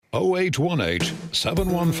0818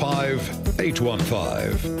 715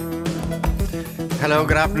 815. Hello,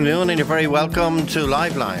 good afternoon, and you're very welcome to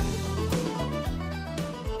Liveline.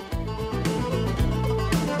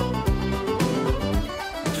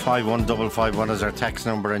 #51551 is our text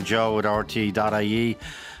number, and Joe at RT.ie.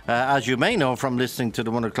 As you may know from listening to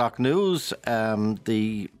the 1 o'clock news,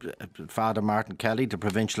 the Father Martin Kelly, the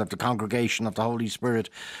Provincial of the Congregation of the Holy Spirit,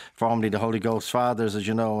 formerly the Holy Ghost Fathers, as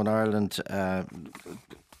you know, in Ireland,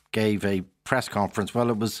 gave a press conference. Well,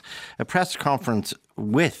 it was a press conference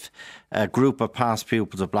with a group of past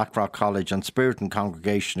pupils of Blackrock College, and Spirit and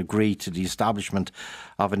Congregation agreed to the establishment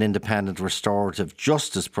of an independent restorative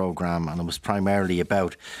justice programme, and it was primarily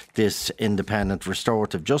about this independent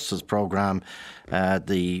restorative justice programme.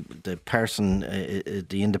 The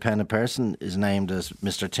independent person is named as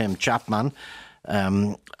Mr. Tim Chapman,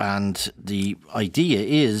 and the idea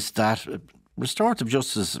is that restorative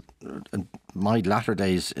justice, in my latter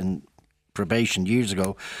days in probation years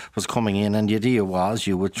ago, was coming in, and the idea was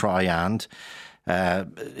you would try and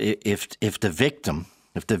if the victim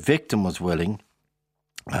was willing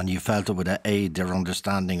and you felt it would aid their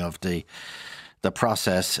understanding of the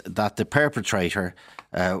process, that the perpetrator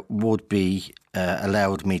would be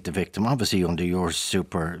allowed to meet the victim, obviously under your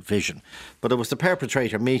supervision. But it was the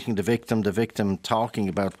perpetrator meeting the victim talking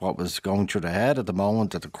about what was going through their head at the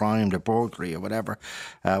moment that the crime, the burglary or whatever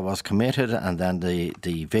was committed, and then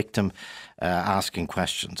the victim asking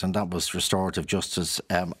questions, and that was restorative justice.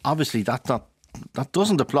 Obviously that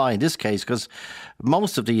doesn't apply in this case, because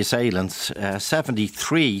most of the assailants,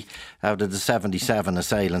 73 out of the 77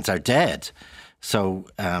 assailants, are dead. So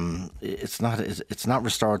it's not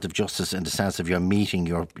restorative justice in the sense of you're meeting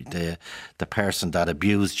the person that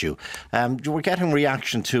abused you. We're getting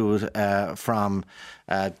reaction to it from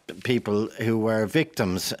people who were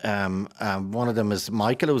victims. One of them is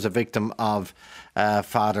Michael, who was a victim of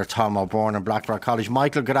Father Tom O'Byrne in Blackrock College.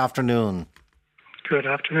 Michael, good afternoon. Good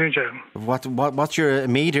afternoon, Joe. What's your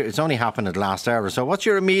immediate? It's only happened at the last hour. So, what's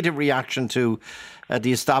your immediate reaction to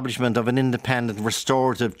the establishment of an independent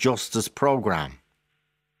restorative justice programme?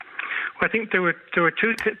 Well, I think there were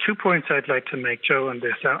two points I'd like to make, Joe, on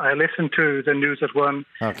this. I listened to the News at 1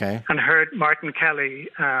 and heard Martin Kelly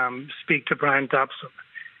speak to Brian Dobson,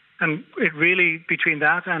 and it really, between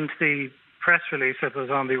that and the press release that was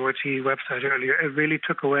on the RTE website earlier, it really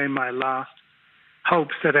took away my last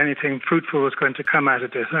hopes that anything fruitful was going to come out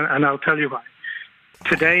of this, and I'll tell you why.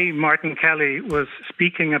 Today, Martin Kelly was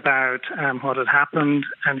speaking about what had happened,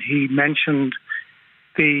 and he mentioned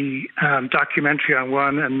the documentary on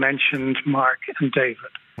 1 and mentioned Mark and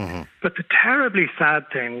David. Mm-hmm. But the terribly sad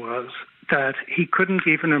thing was that he couldn't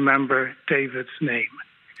even remember David's name.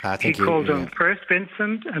 He called him first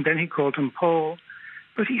Vincent, and then he called him Paul.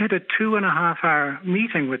 But he had a 2.5-hour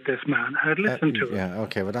meeting with this man. I had listened to him. Yeah,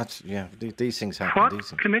 okay, well these things happen.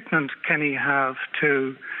 What commitment can he have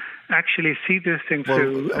to actually see this thing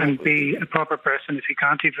through and be a proper person if he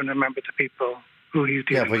can't even remember the people who he's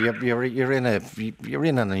dealing with? Yeah, but you're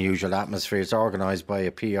in an unusual atmosphere. It's organised by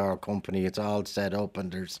a PR company. It's all set up,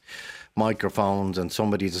 and there's microphones and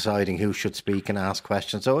somebody deciding who should speak and ask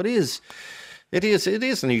questions. So it is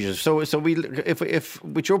unusual. So we, if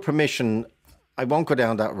with your permission, I won't go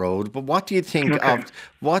down that road, but what do you think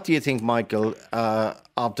Michael,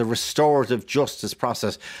 of the restorative justice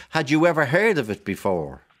process? Had you ever heard of it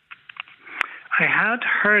before? I had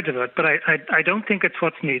heard of it, but I don't think it's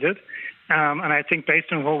what's needed. And I think based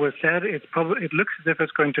on what was said, it looks as if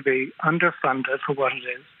it's going to be underfunded for what it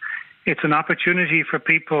is. It's an opportunity for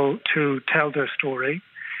people to tell their story.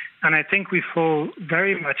 And I think we fall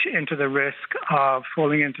very much into the risk of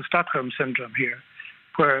falling into Stockholm Syndrome here,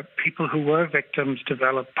 where people who were victims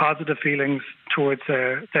develop positive feelings towards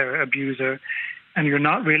their abuser, and you're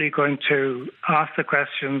not really going to ask the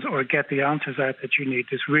questions or get the answers out that you need.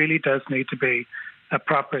 This really does need to be a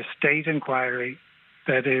proper state inquiry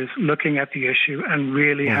that is looking at the issue and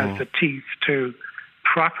really has the teeth to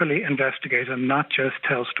properly investigate and not just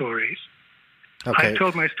tell stories. Okay. I've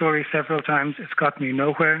told my story several times. It's got me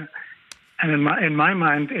nowhere. And in my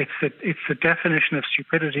mind, it's the definition of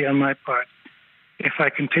stupidity on my part if I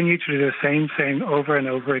continue to do the same thing over and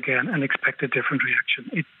over again and expect a different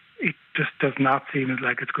reaction. It just does not seem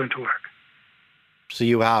like it's going to work. So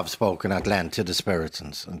you have spoken at length to the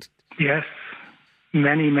Spiritans? Yes,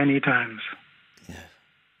 many, many times. Yeah.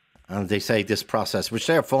 And they say this process, which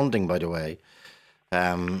they're funding, by the way,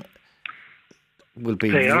 will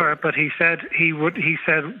be... They are, but he said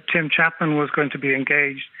Tim Chapman was going to be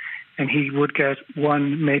engaged and he would get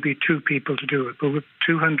 1, maybe 2 people to do it. But with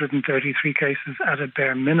 233 cases at a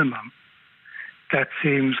bare minimum, that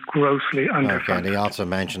seems grossly underfunded. Okay, and he also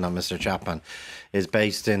mentioned that Mr. Chapman is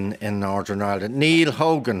based in Northern Ireland. Neil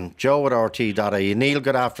Hogan, Joe at RT.ie. Neil,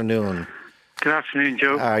 good afternoon. Good afternoon,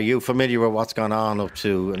 Joe. Are you familiar with what's gone on up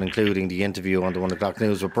to and including the interview on the 1 o'clock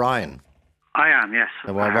news with Brian? I am, yes.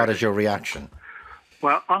 And what is your reaction?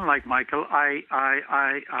 Well, unlike Michael,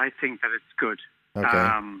 I think that it's good. Okay.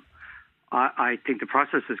 I think the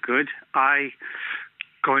process is good.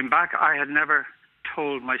 Going back, I had never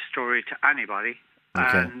told my story to anybody.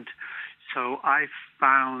 Okay. And so I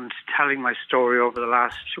found telling my story over the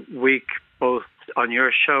last week, both on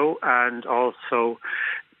your show and also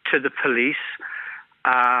to the police,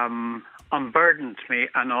 unburdened me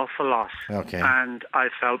an awful lot. Okay. And I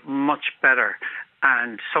felt much better.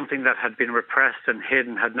 And something that had been repressed and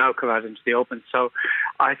hidden had now come out into the open. So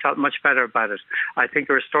I felt much better about it. I think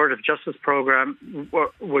a restorative justice program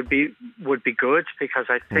would be good, because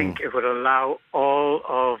I think it would allow all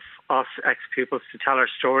of us ex-pupils to tell our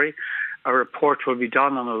story. A report will be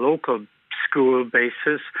done on a local school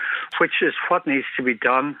basis, which is what needs to be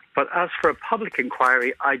done. But as for a public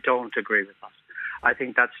inquiry, I don't agree with that. I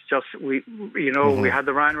think that's just, we had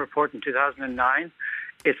the Ryan report in 2009.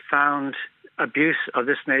 It found abuse of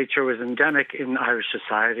this nature was endemic in Irish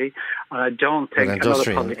society, and I don't think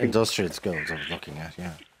industrial schools I was looking at,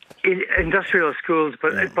 yeah. Industrial schools,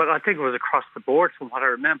 but I think it was across the board. From what I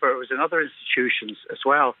remember, it was in other institutions as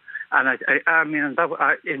well, and I mean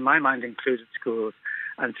that in my mind included schools,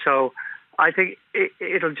 and so I think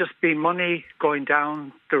it'll just be money going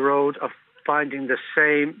down the road of getting the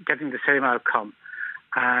same outcome,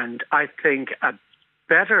 and I think a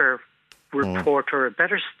better report or a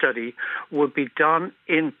better study would be done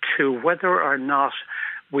into whether or not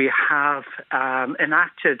we have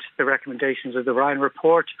enacted the recommendations of the Ryan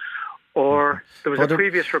report, or there was a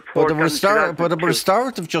previous report. But a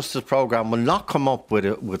restorative justice programme will not come up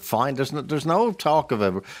with fine. There's no talk of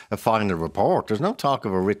a final report. There's no talk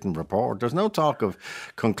of a written report. There's no talk of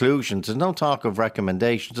conclusions. There's no talk of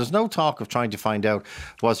recommendations. There's no talk of trying to find out,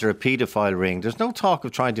 was there a paedophile ring? There's no talk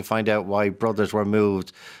of trying to find out why brothers were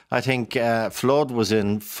moved. I think flood was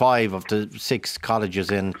in 5 of the 6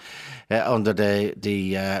 colleges under the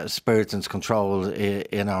Spiritans control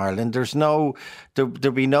in Ireland.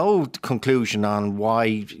 There'll be no conclusion on why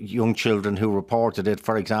young children who reported it,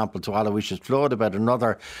 for example, to Aloysius Flood about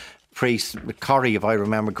another priest, Corrie, if I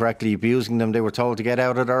remember correctly, abusing them. They were told to get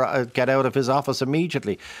out of his office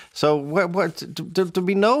immediately. So there'll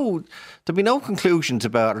be no conclusions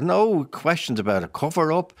about it, no questions about a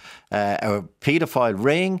cover up, a paedophile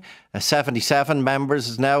ring. 77 members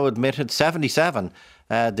is now admitted. 77.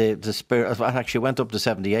 The Spirit actually went up to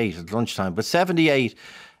 78 at lunchtime, but 78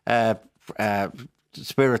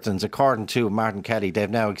 Spiritans, according to Martin Kelly, they've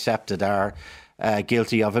now accepted are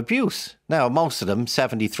guilty of abuse. Now, most of them,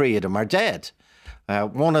 73 of them, are dead.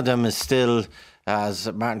 One of them is still,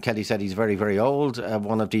 as Martin Kelly said, he's very, very old.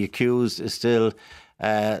 One of the accused is still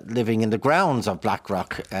living in the grounds of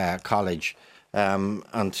Blackrock College.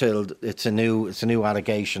 Until it's a new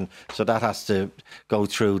allegation, so that has to go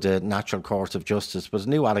through the natural course of justice. But a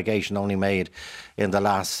new allegation only made in the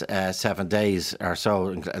last 7 days or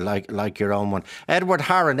so, like your own one. Edward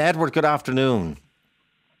Harron. Edward, good afternoon.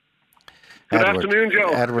 Good afternoon,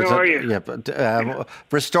 Joe. Edward, how are you? Yeah, but,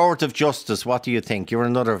 restorative justice. What do you think? You're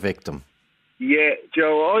another victim. Yeah,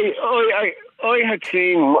 Joe. I had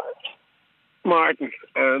seen Martin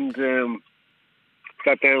and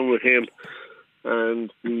sat down with him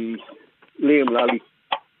and Liam Lally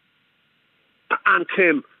and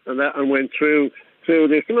Tim and went through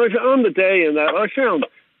this. And on the day and that, I found,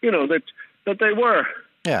 that they were.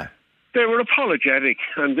 Yeah. They were apologetic,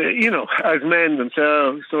 and as men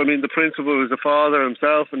themselves. So I mean, the principal was the father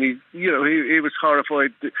himself, and he was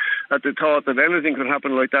horrified at the thought that anything could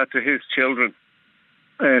happen like that to his children.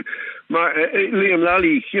 Liam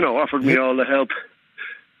Lally, offered me all the help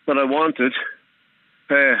that I wanted.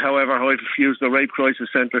 However, I refused the Rape Crisis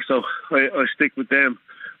Centre, so I stick with them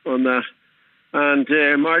on that. And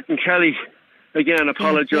Martin Kelly again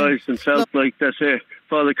apologised and felt like that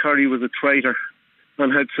Father Corrie was a traitor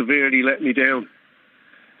and had severely let me down.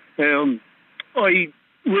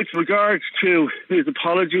 With regards to his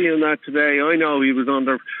apology and that today, I know he was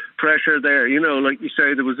under pressure there. Like you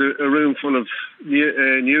say, there was a room full of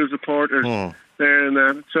news reporters there and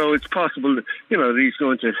that. So it's possible that, that he's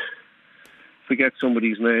going to forget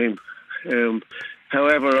somebody's name.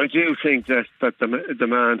 However, I do think that the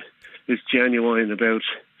man is genuine about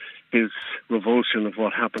his revulsion of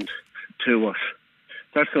what happened to us.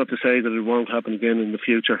 That's not to say that it won't happen again in the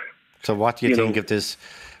future. So what do you think of this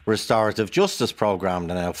restorative justice programme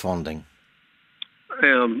they're now funding?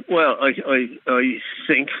 Well, I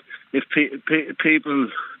think if people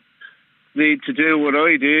need to do what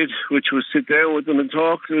I did, which was sit down with them and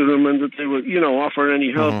talk to them, and that they will, offer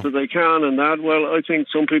any help that they can, and that, well, I think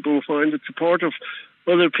some people will find it supportive.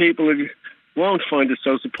 Other people won't find it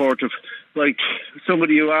so supportive. Like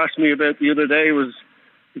somebody who asked me about the other day was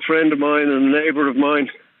a friend of mine and a neighbour of mine.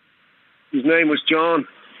 His name was John.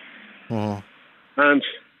 And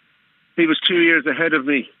he was 2 years ahead of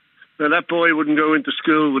me. Now, that boy wouldn't go into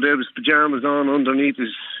school without his pyjamas on underneath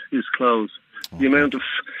his clothes. The amount of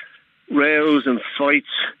rows and fights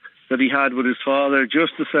that he had with his father,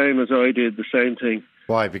 just the same as I did, the same thing.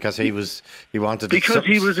 Why? Because he wanted to... Because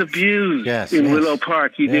he was abused in Willow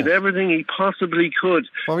Park. He did everything he possibly could.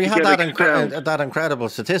 Well, we had that incredible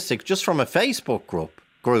statistic just from a Facebook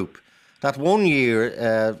group. That 1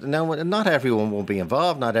 year, now not everyone will be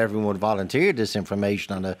involved, not everyone would volunteer this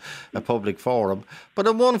information on a public forum, but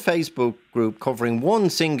in one Facebook group covering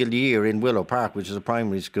one single year in Willow Park, which is a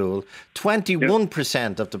primary school,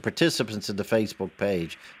 21% of the participants in the Facebook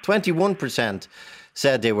page, 21%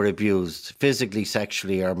 said they were abused physically,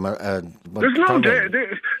 sexually, or there's no doubt.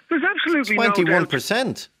 There's absolutely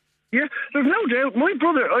 21%. Yeah, there's no doubt. My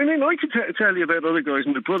brother, I mean, I could tell you about other guys.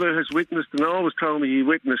 My brother has witnessed and always told me he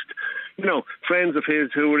witnessed, friends of his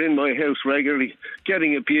who were in my house regularly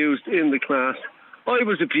getting abused in the class. I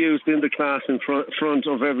was abused in the class in front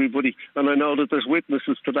of everybody, and I know that there's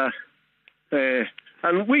witnesses to that.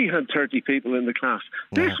 And we had 30 people in the class.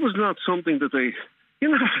 This was not something that they, it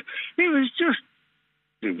was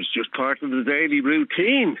just part of the daily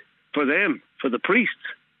routine for them, for the priests,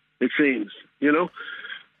 it seems,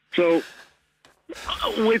 So,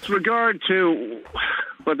 with regard to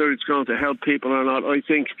whether it's going to help people or not, I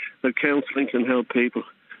think that counselling can help people.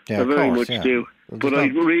 Yeah, I very much do. But I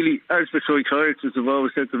really, as the psychiatrists have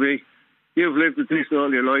always said to me, you've lived with this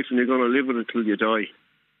all your life and you're going to live with it until you die.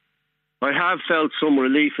 I have felt some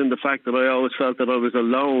relief in the fact that I always felt that I was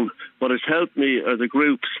alone. What has helped me are the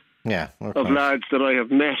groups of lads that I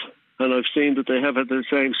have met, and I've seen that they have had the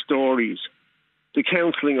same stories. The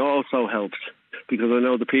counselling also helps, because I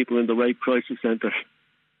know the people in the Rape Crisis Centre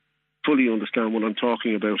fully understand what I'm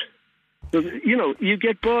talking about. You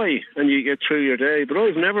get by and you get through your day, but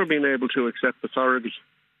I've never been able to accept authority,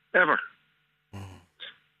 ever.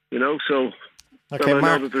 So okay, I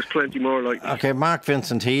know that there's plenty more like that. Okay, Mark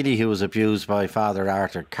Vincent Healy, who was abused by Father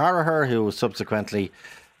Arthur Carraher, who was subsequently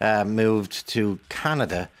moved to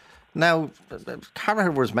Canada. Now,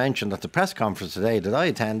 Carraher was mentioned at the press conference today that I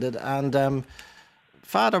attended, and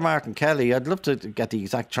Father Martin Kelly, I'd love to get the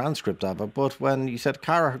exact transcript of it, but when you said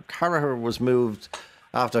Carraher was moved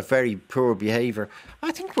after very poor behaviour,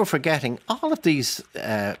 I think we're forgetting all of these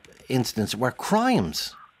incidents were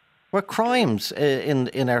crimes.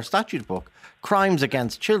 In our statute book. Crimes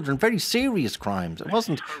against children, very serious crimes. It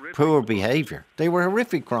wasn't poor behaviour. They were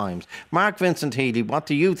horrific crimes. Mark Vincent Healy, what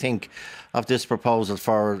do you think of this proposal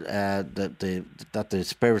for that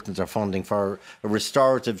the Puritans are funding for a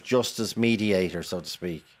restorative justice mediator, so to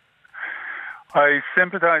speak? I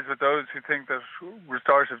sympathise with those who think that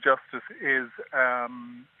restorative justice is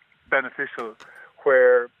beneficial,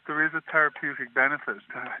 where there is a therapeutic benefit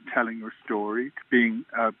to telling your story, to being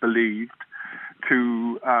believed,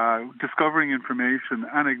 to discovering information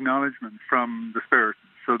and acknowledgement from the spirit.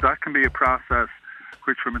 So that can be a process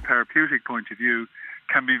which, from a therapeutic point of view,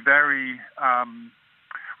 can be very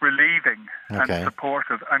relieving and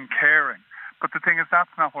supportive and caring. But the thing is, that's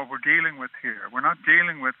not what we're dealing with here. We're not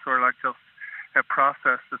dealing with sort of like just a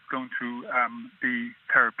process that's going to be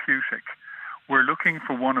therapeutic. We're looking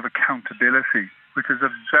for one of accountability, which is a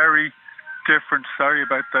very different... Sorry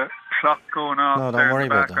about the clock going off. No, don't worry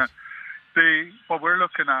about that. What we're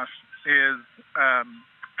looking at is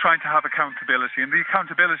trying to have accountability, and the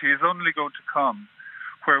accountability is only going to come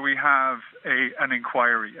where we have an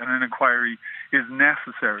inquiry, and an inquiry is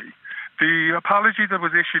necessary. The apology that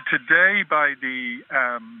was issued today by the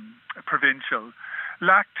provincial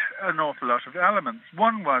lacked an awful lot of elements.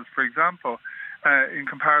 One was, for example, in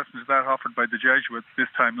comparison to that offered by the Jesuits this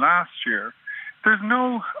time last year, there's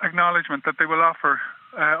no acknowledgement that they will offer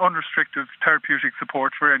unrestricted therapeutic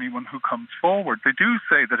support for anyone who comes forward. They do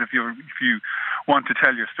say that if you want to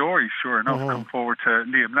tell your story, sure enough, come forward to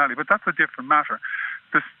Liam Lally, but that's a different matter.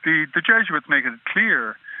 The Jesuits make it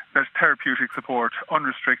clear that therapeutic support,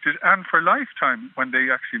 unrestricted, and for lifetime when they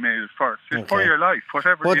actually made it first. It's for your life,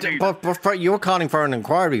 whatever you need. But you're calling for an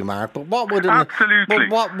inquiry, Mark, but what would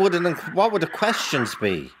what would the questions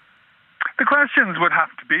be? The questions would have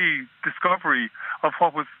to be discovery of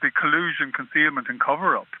what was the collusion, concealment and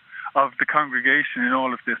cover-up of the congregation in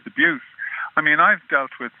all of this abuse. I mean, I've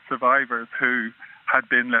dealt with survivors who had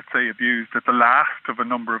been, let's say, abused at the last of a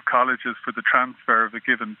number of colleges for the transfer of a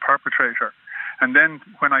given perpetrator. And then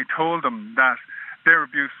when I told them that their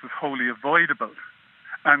abuse was wholly avoidable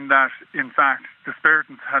and that, in fact, the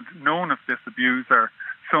Spiritans had known of this abuser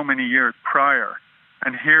so many years prior,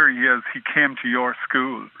 and here he is, he came to your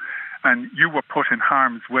school, and you were put in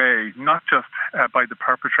harm's way, not just by the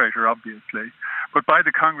perpetrator, obviously, but by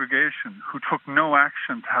the congregation who took no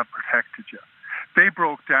action to have protected you. They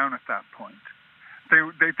broke down at that point.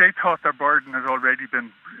 They thought their burden had already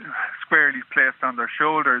been squarely placed on their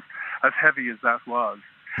shoulders, as heavy as that was.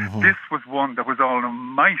 Mm-hmm. This was one that was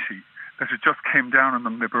almighty, that it just came down on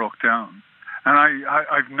them, they broke down. And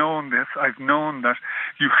I've known this. I've known that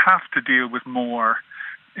you have to deal with more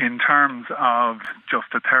in terms of just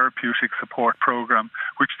a therapeutic support program,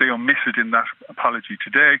 which they omitted in that apology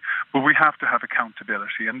today, but we have to have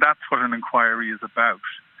accountability, and that's what an inquiry is about.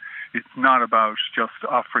 It's not about just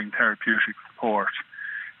offering therapeutic support.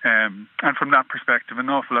 And from that perspective, an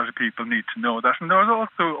awful lot of people need to know that. And there's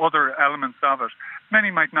also other elements of it.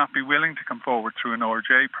 Many might not be willing to come forward through an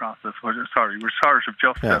RJ process, restorative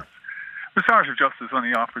justice. Yeah. Restorative justice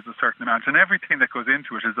only offers a certain amount, and everything that goes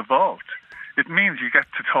into it is evolved. It means you get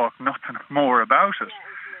to talk nothing more about it.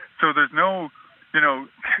 So there's no,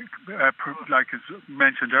 like as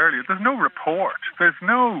mentioned earlier, there's no report. There's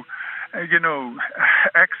no,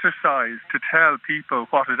 exercise to tell people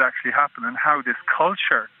what had actually happened and how this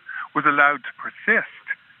culture was allowed to persist.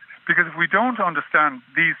 Because if we don't understand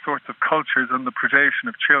these sorts of cultures and the predation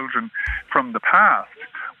of children from the past,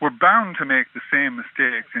 we're bound to make the same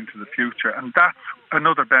mistakes into the future. And that's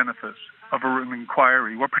another benefit of an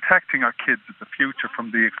inquiry. We're protecting our kids of the future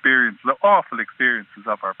from the awful experiences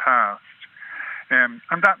of our past. And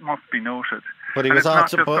that must be noted. But he was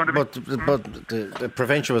asked, but the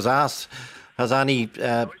provincial was asked, has any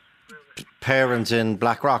parents in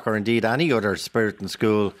Blackrock or indeed any other Spiritan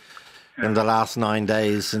school in the last 9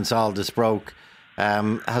 days since all this broke,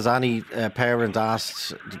 has any parent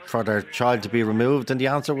asked for their child to be removed? And the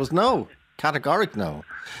answer was no, categoric no.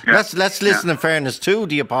 Yeah. Let's listen in fairness to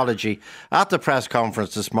the apology at the press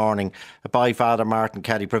conference this morning by Father Martin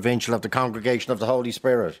Kelly, Provincial of the Congregation of the Holy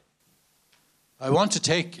Spirit. I want to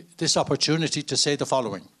take this opportunity to say the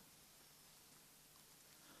following.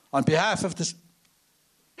 On behalf of the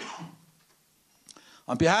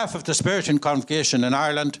Spiritan congregation in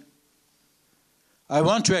Ireland, I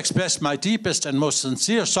want to express my deepest and most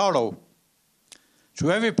sincere sorrow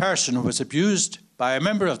to every person who was abused by a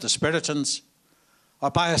member of the Spiritans or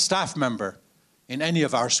by a staff member in any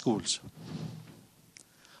of our schools.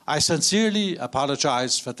 I sincerely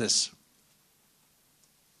apologise for this.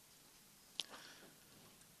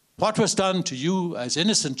 What was done to you as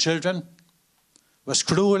innocent children was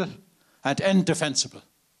cruel and indefensible.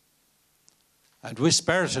 And we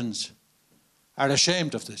Spiritans are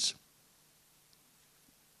ashamed of this.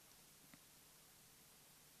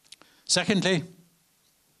 Secondly,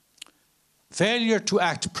 failure to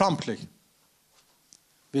act promptly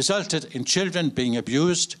resulted in children being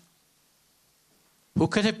abused who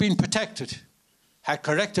could have been protected had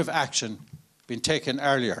corrective action been taken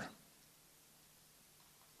earlier.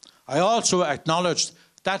 I also acknowledge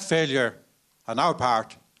that failure on our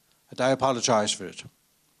part, and I apologise for it.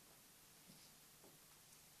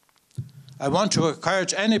 I want to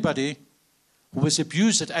encourage anybody who was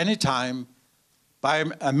abused at any time by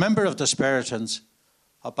a member of the Spiritans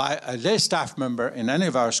or by a lay staff member in any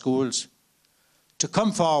of our schools to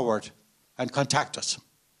come forward and contact us.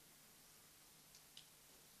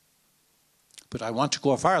 But I want to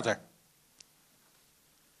go further.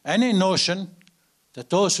 Any notion that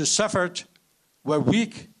those who suffered were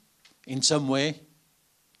weak in some way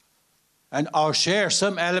and or share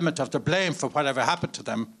some element of the blame for whatever happened to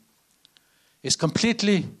them is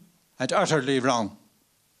completely and utterly wrong.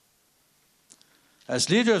 As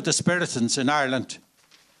leader of the Spiritans in Ireland,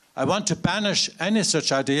 I want to banish any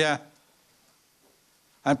such idea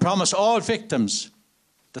and promise all victims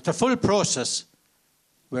that the full process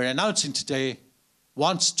we're announcing today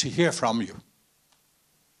wants to hear from you.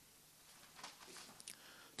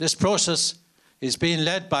 This process is being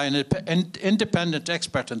led by an independent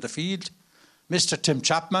expert in the field, Mr. Tim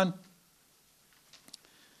Chapman.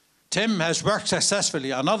 Tim has worked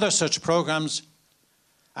successfully on other such programs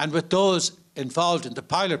and with those involved in the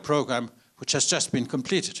pilot program, which has just been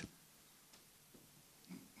completed.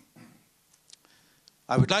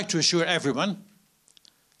 I would like to assure everyone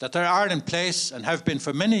that there are in place and have been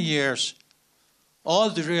for many years all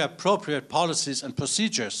the appropriate policies and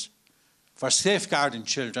procedures for safeguarding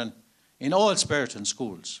children in all Spiritan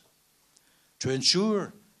schools to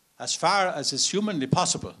ensure, as far as is humanly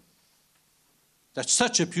possible, that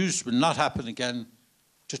such abuse will not happen again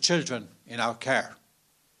to children in our care.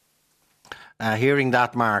 Hearing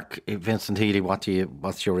that, Mark, Vincent Healy, what's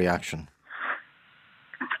your reaction?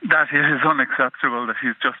 That it is unacceptable that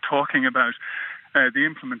he's just talking about the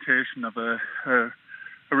implementation of a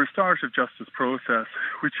restorative justice process,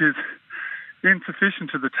 which is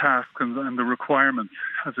insufficient to the task and the requirements,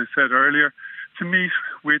 as I said earlier, to meet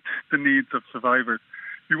with the needs of survivors.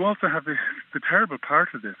 You also have the terrible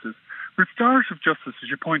part of this is restorative justice, as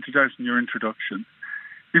you pointed out in your introduction,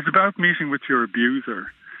 is about meeting with your abuser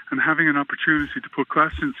and having an opportunity to put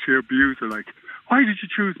questions to your abuser like, why did you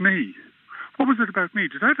choose me? What was it about me?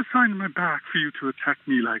 Did I have a sign on my back for you to attack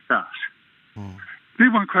me like that? They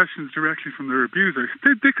want questions directly from their abuser.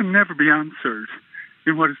 They can never be answered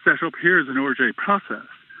in what is set up here as an ORJ process,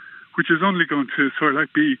 which is only going to sort of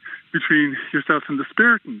like be between yourself and the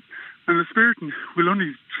Spiritan. And the Spiritan will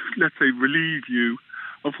only, let's say, relieve you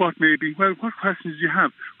of what may be, well, what questions do you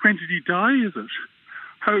have? When did he die, is it?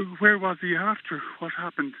 Where was he after? What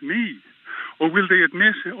happened to me? Or will they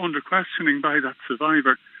admit under questioning by that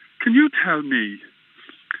survivor, can you tell me,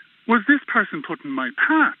 was this person put in my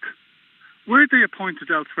path? Were they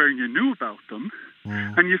appointed elsewhere and you knew about them,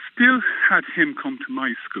 and you still had him come to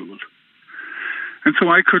my school? And so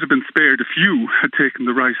I could have been spared if you had taken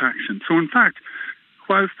the right action. So in fact,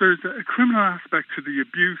 whilst there's a criminal aspect to the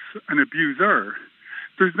abuse and abuser,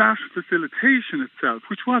 there's that facilitation itself,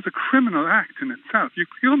 which was a criminal act in itself. You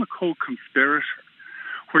become a co-conspirator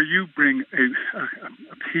where you bring a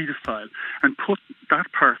paedophile and put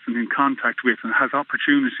that person in contact with and has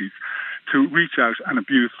opportunities to reach out and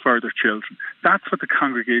abuse further children. That's what the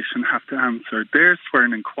congregation have to answer. There's where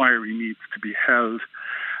an inquiry needs to be held.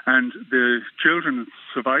 And the children and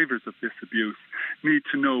survivors of this abuse need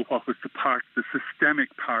to know what was the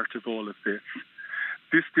systemic part of all of this.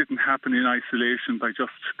 This didn't happen in isolation by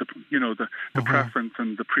just the preference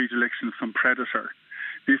and the predilection of some predator.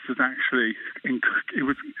 This is actually it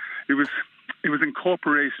was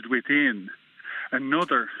incorporated within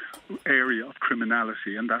another area of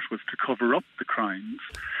criminality, and that was to cover up the crimes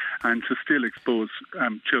and to still expose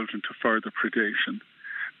children to further predation.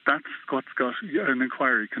 That's what's got an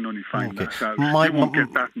inquiry can only find that out. You won't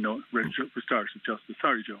get that restorative justice.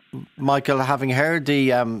 Sorry, Joe. Michael, having heard the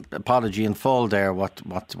apology in full there,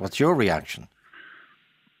 what's your reaction?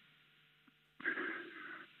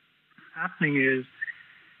 What's happening is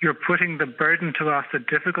you're putting the burden to ask the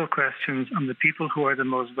difficult questions on the people who are the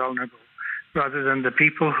most vulnerable, rather than the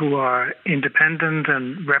people who are independent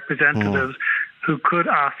and representatives who could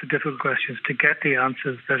ask the difficult questions to get the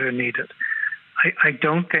answers that are needed. I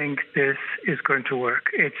don't think this is going to work.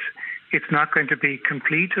 It's not going to be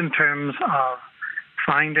complete in terms of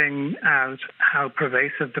finding out how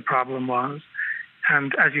pervasive the problem was.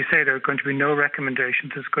 And as you say, there are going to be no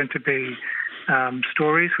recommendations. There's going to be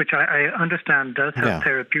stories, which I understand does have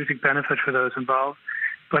therapeutic benefit for those involved,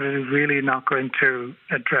 but it is really not going to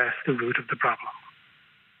address the root of the problem.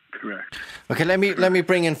 Correct. Okay, let me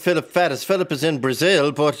bring in Philip Fettes. Philip is in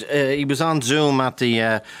Brazil, but he was on Zoom at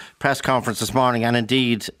the press conference this morning, and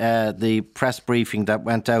indeed the press briefing that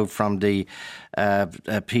went out from the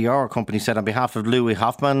PR company said, on behalf of Louis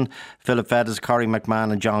Hoffman, Philip Fettes, Corey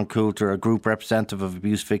McMahon and John Coulter, a group representative of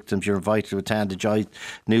abuse victims, you're invited to attend a joint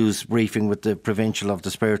news briefing with the Provincial of the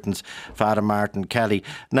Spiritans, Father Martin Kelly.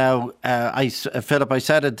 Now, Philip, I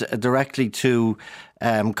said it directly to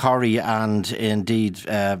Corey and indeed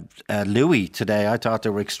Louis today. I thought they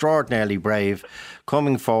were extraordinarily brave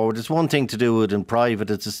coming forward. It's one thing to do it in private,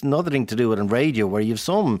 it's another thing to do it in radio, where you have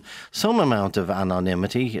some amount of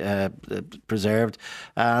anonymity preserved,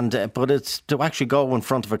 but it's to actually go in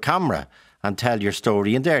front of a camera and tell your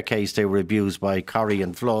story. In their case, they were abused by Corrie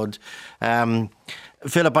and Flood.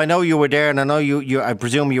 Philip, I know you were there, and I know I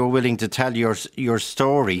presume you were willing to tell your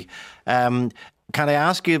story. Can I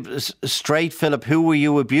ask you straight, Philip, who were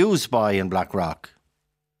you abused by in Blackrock?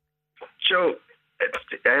 Joe,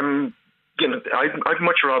 I'd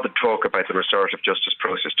much rather talk about the restorative justice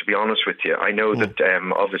process, to be honest with you. I know that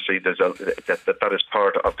obviously that is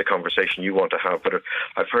part of the conversation you want to have, but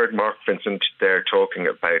I've heard Mark Vincent there talking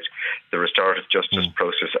about the restorative justice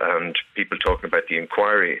process and people talking about the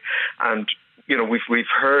inquiry. And we've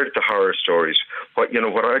heard the horror stories. What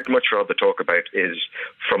I'd much rather talk about is,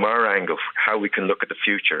 from our angle, how we can look at the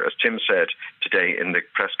future. As Tim said today in the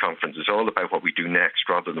press conference, it's all about what we do next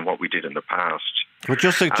rather than what we did in the past. But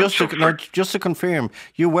just to confirm,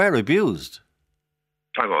 you were abused.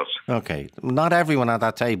 I was. Okay. Not everyone at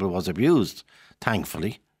that table was abused,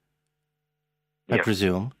 thankfully, I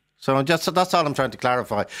presume. So that's all I'm trying to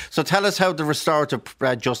clarify. So tell us how the restorative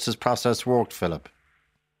justice process worked, Philip.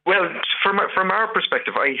 Well, from our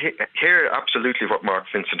perspective, I hear absolutely what Mark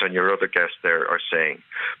Vincent and your other guests there are saying.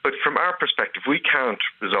 But from our perspective, we can't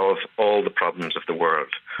resolve all the problems of the world.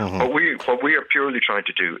 What we are purely trying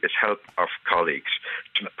to do is help our colleagues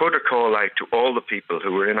to put a call out to all the people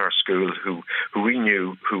who were in our school who we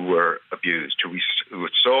knew who were abused, who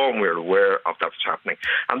saw and we were aware of that was happening.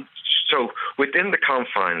 And so within the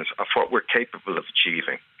confines of what we're capable of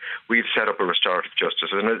achieving, we've set up a restorative justice.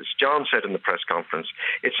 And as John said in the press conference,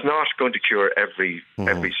 it's not going to cure every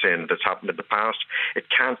sin that's happened in the past. It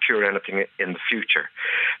can't cure anything in the future,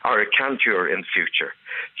 or it can cure in the future.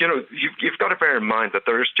 You know, you've got to bear in mind that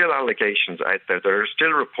there are still allegations out there. There are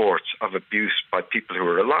still reports of abuse by people who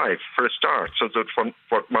are alive, for a start. So that from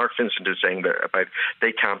what Mark Vincent is saying there about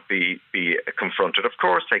they can't be confronted, of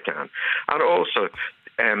course they can. And also,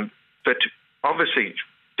 but obviously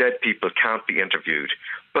dead people can't be interviewed.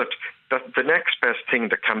 But the next best thing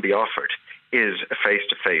that can be offered is a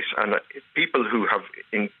face-to-face. And people who have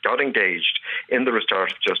got engaged in the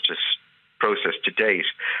restorative justice process to date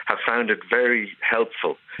have found it very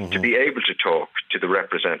helpful to be able to talk to the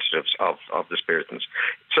representatives of the Spiritans.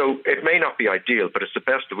 So it may not be ideal, but it's the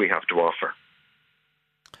best that we have to offer.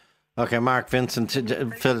 Okay, Mark Vincent,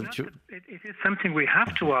 Phil. It is something we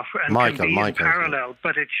have to offer and Michael, can be in parallel,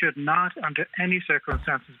 but it should not, under any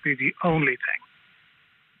circumstances, be the only thing.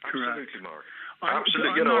 Absolutely, Mark.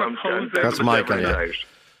 Absolutely. That's Michael, yeah.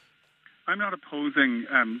 I'm not opposing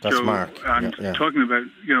That's Joe Mark. and yeah. talking about,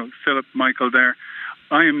 Philip, Michael there.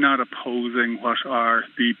 I am not opposing what are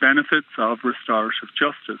the benefits of restorative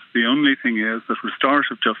justice. The only thing is that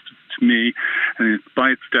restorative justice, to me, and by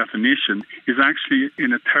its definition, is actually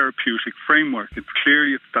in a therapeutic framework. It's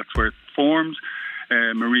clearly that's where it's formed.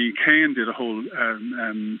 Marie Kane did a whole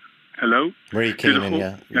hello. Marie Keenan,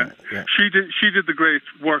 yeah. She did the great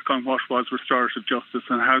work on what was restorative justice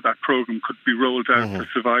and how that program could be rolled out for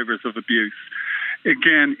survivors of abuse.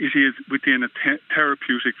 Again, it is within a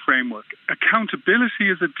therapeutic framework.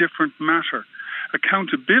 Accountability is a different matter.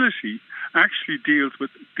 Accountability actually deals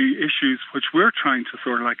with the issues which we're trying to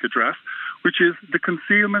sort of like address, which is the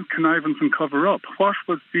concealment, connivance, and cover up. What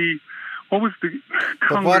was the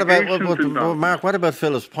congregations involved? Mark? What about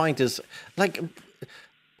Philip's point? Is like,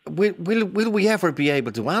 will we ever be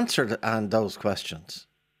able to answer those questions?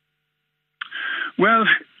 Well,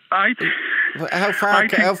 how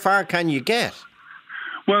far can you get?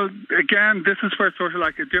 Well, again, this is where sort of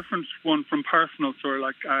like a different one from personal sort of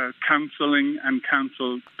like counselling and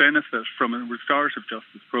counsel benefit from a restorative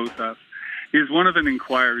justice process is one of an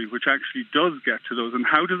inquiry which actually does get to those. And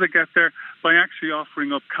how does it get there? By actually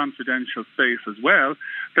offering up confidential space as well.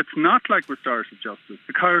 That's not like restorative justice,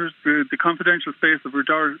 because the confidential space of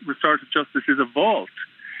restorative justice is a vault.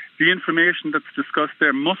 The information that's discussed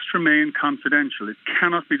there must remain confidential. It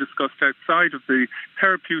cannot be discussed outside of the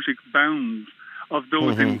therapeutic bounds of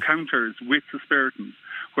those encounters with the Spiritans.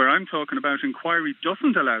 Where I'm talking about inquiry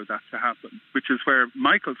doesn't allow that to happen, which is where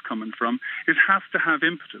Michael's coming from. It has to have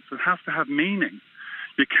impetus. It has to have meaning.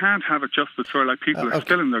 You can't have it just with sort of like people are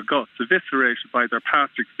still in their guts, eviscerated by their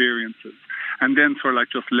past experiences, and then sort of like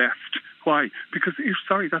just left. Why? Because,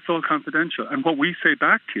 that's all confidential. And what we say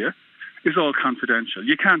back to you is all confidential.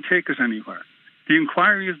 You can't take it anywhere. The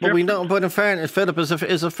inquiry is different. But we know. But in fairness, Philip,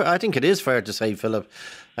 I think it is fair to say, Philip,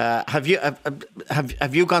 have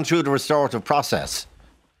you gone through the restorative process?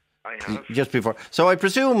 I have. Just before. So I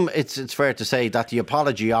presume it's fair to say that the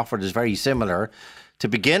apology offered is very similar to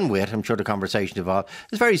begin with. I'm sure the conversation evolved.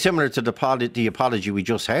 It's very similar to the apology we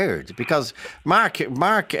just heard, because Mark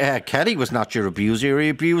Kelly was not your abuser. Your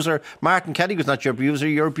abuser, Martin Kelly, was not your abuser.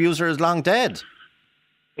 Your abuser is long dead.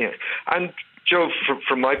 Yeah, and Joe,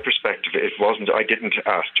 from my perspective, it wasn't. I didn't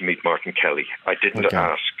ask to meet Martin Kelly. I didn't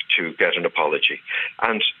ask to get an apology.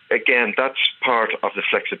 And again, that's part of the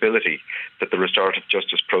flexibility that the restorative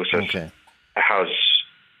justice process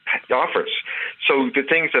offers. So the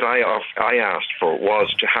things that I asked for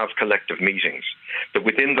was to have collective meetings, that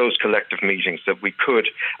within those collective meetings that we could,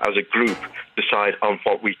 as a group, decide on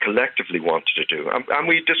what we collectively wanted to do. And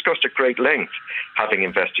we discussed at great length having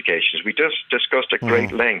investigations. We just discussed at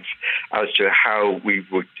great length as to how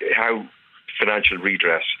financial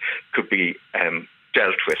redress could be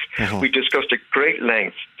dealt with. We discussed at great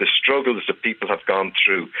length the struggles that people have gone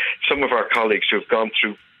through. Some of our colleagues who have gone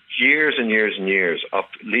through years and years and years of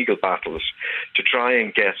legal battles to try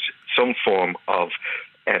and get some form of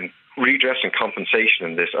redress and compensation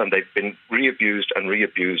in this, and they've been re-abused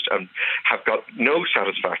and have got no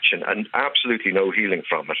satisfaction and absolutely no healing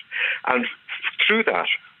from it. And through that,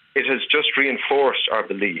 it has just reinforced our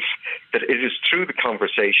belief that it is through the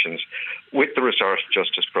conversations with the restorative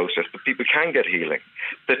justice process that people can get healing,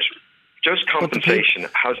 that Just compensation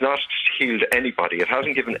has not healed anybody. It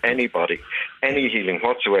hasn't given anybody any healing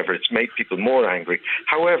whatsoever. It's made people more angry.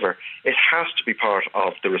 However, it has to be part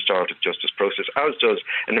of the restorative justice process, as does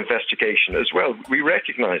an investigation as well. We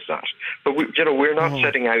recognise that. But we're not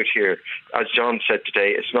setting out here, as John said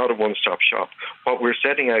today, it's not a one-stop shop. What we're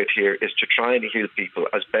setting out here is to try and heal people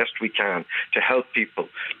as best we can, to help people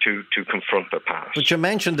to confront their past. But you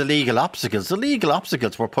mentioned the legal obstacles. The legal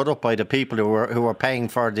obstacles were put up by the people who were paying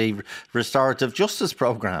for the restorative justice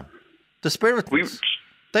programme. The Spiritans.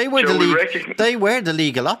 They were the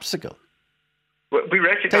legal obstacle. We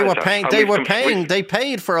recognise They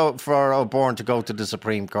paid for O'Byrne to go to the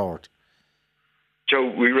Supreme Court.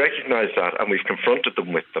 Joe, we recognise that, and we've confronted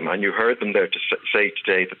them with them, and you heard them there to say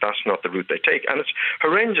today that that's not the route they take, and it's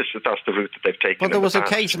horrendous that that's the route that they've taken. But there was a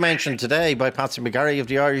case mentioned today by Patsy McGarry of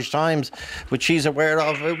the Irish Times, which she's aware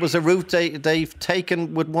of. It was a route they've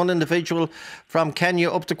taken with one individual from Kenya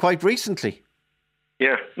up to quite recently.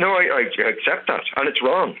 Yeah, no, I accept that, and it's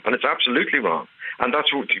wrong, and it's absolutely wrong. And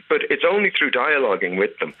but it's only through dialoguing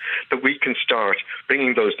with them that we can start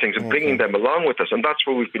bringing those things and bringing them along with us. And that's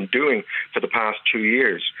what we've been doing for the past 2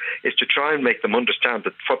 years, is to try and make them understand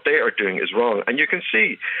that what they are doing is wrong. And you can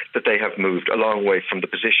see that they have moved a long way from the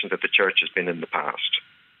position that the church has been in the past.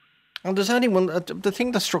 And does anyone, the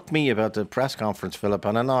thing that struck me about the press conference, Philip,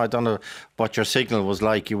 and I don't know what your signal was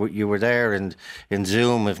like, you were there in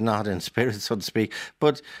Zoom, if not in spirit, so to speak,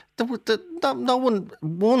 but no one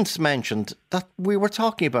once mentioned that we were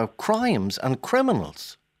talking about crimes and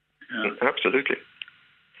criminals. Yeah. Absolutely.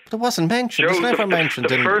 It wasn't mentioned. Joe, it's never mentioned.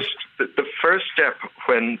 The first step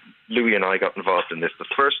when Louis and I got involved in this, the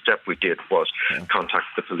first step we did was contact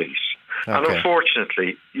the police. Okay. And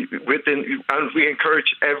unfortunately, and we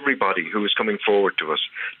encouraged everybody who was coming forward to us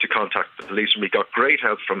to contact the police, and we got great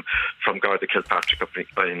help from Garda Kilpatrick up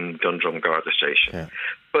in Dundrum Garda Station. Yeah.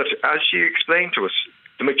 But as she explained to us,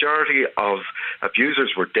 the majority of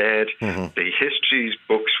abusers were dead. Mm-hmm. The histories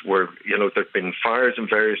books were, there'd been fires in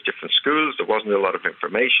various different schools. There wasn't a lot of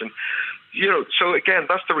information. So again,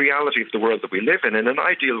 that's the reality of the world that we live in. In an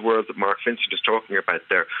ideal world that Mark Vincent is talking about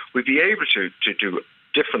there, we'd be able to do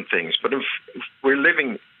different things. But if we're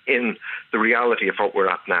living in the reality of what we're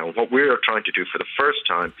at now, what we're trying to do for the first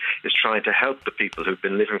time is trying to help the people who've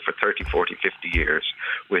been living for 30, 40, 50 years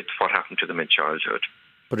with what happened to them in childhood.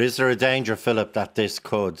 But is there a danger, Philip, that this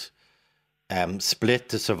could split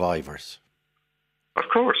the survivors? Of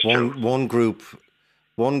course. One group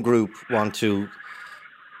want to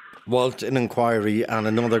want an inquiry, and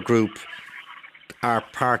another group are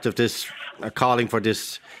part of this, calling for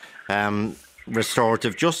this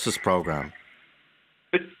restorative justice programme.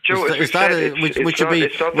 But Joe,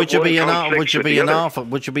 would you be an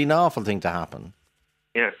awful thing to happen?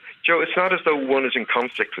 Yeah. Joe, it's not as though one is in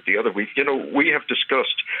conflict with the other. We have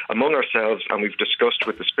discussed among ourselves, and we've discussed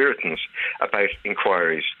with the Spiritans about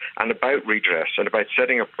inquiries and about redress and about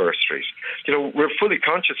setting up bursaries. We're fully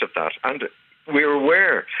conscious of that, and we're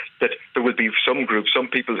aware that there will be some groups, some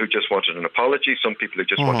people who just wanted an apology, some people who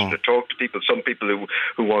just wanted to talk to people, some people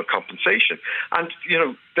who want compensation. And,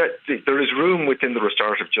 that there is room within the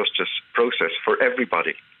restorative justice process for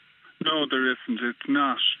everybody. No, there isn't. It's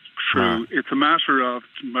not true. No. It's a matter of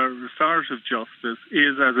restorative justice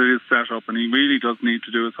is as it is set up, and he really does need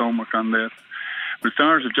to do his homework on this.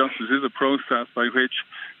 Restorative justice is a process by which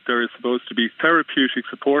there is supposed to be therapeutic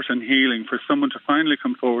support and healing for someone to finally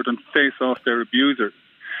come forward and face off their abusers.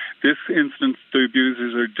 This instance, the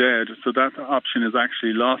abusers are dead, so that option is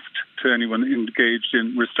actually lost to anyone engaged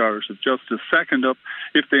in restorative justice. Second up,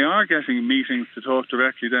 if they are getting meetings to talk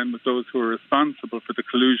directly then with those who are responsible for the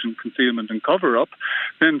collusion, concealment and cover-up,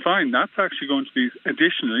 then fine, that's actually going to be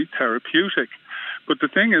additionally therapeutic. But the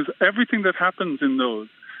thing is, everything that happens in those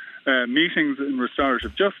meetings in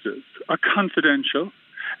restorative justice are confidential,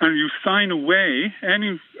 and you sign away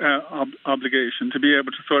any obligation to be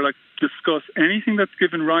able to sort of like discuss anything that's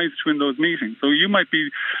given rise to in those meetings. So you might be,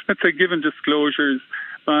 let's say, given disclosures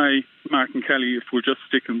by Martin Kelly, if we're just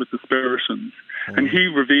sticking with the Spiritans, and he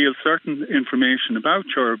reveals certain information about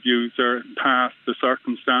your abuser, past, the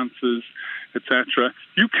circumstances, etc.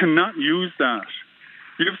 You cannot use that.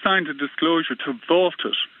 You've signed a disclosure to vault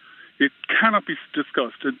it. It cannot be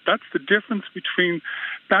discussed. That's the difference between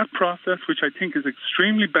that process, which I think is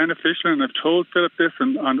extremely beneficial, and I've told Philip this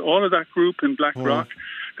and all of that group in Blackrock,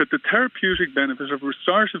 that the therapeutic benefit of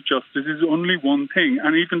restorative justice is only one thing.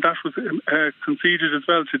 And even that was conceded as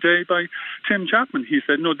well today by Tim Chapman. He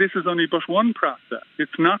said, no, this is only but one process.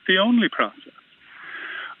 It's not the only process.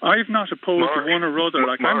 I've not opposed one or other.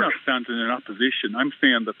 I'm not standing in opposition. I'm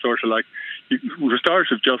saying that sort of like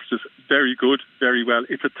restorative justice, very good, very well.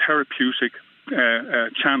 It's a therapeutic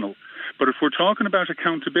channel. But if we're talking about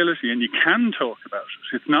accountability, and you can talk about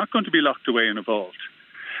it, it's not going to be locked away and evolved,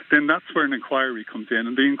 then that's where an inquiry comes in.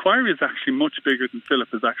 And the inquiry is actually much bigger than Philip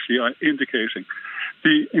is actually indicating.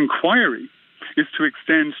 The inquiry is to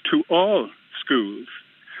extend to all schools,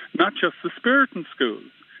 not just the Spiriton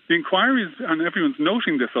schools. The inquiries, and everyone's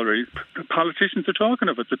noting this already, the politicians are talking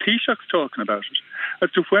of it, the Taoiseach's talking about it,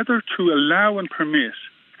 as to whether to allow and permit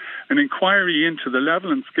an inquiry into the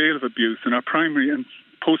level and scale of abuse in our primary and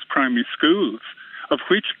post-primary schools, of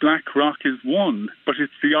which Blackrock is one, but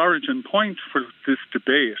it's the origin point for this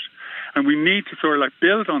debate. And we need to sort of like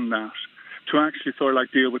build on that to actually sort of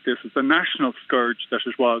like deal with this as the national scourge that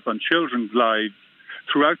it was on children's lives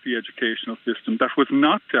throughout the educational system that was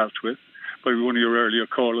not dealt with by one of your earlier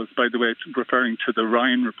callers, by the way, referring to the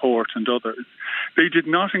Ryan Report and others. They did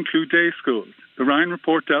not include day schools. The Ryan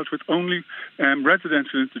Report dealt with only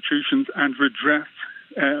residential institutions and redress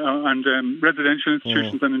residential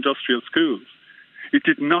institutions and industrial schools. It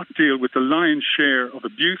did not deal with the lion's share of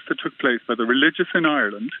abuse that took place by the religious in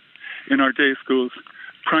Ireland in our day schools,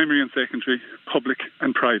 primary and secondary, public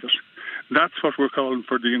and private. That's what we're calling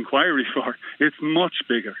for the inquiry for. It's much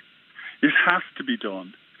bigger. It has to be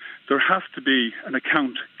done. There has to be an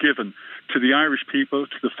account given to the Irish people,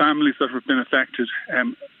 to the families that have been affected,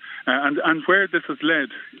 and where this has led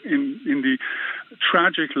in the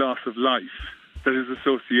tragic loss of life that is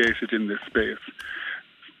associated in this space.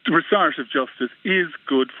 Restorative justice is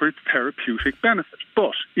good for its therapeutic benefit,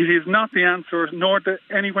 but it is not the answer nor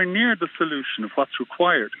anywhere near the solution of what's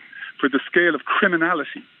required for the scale of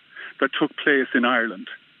criminality that took place in Ireland.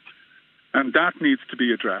 And that needs to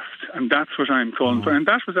be addressed, and that's what I'm calling for. And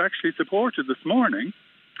that was actually supported this morning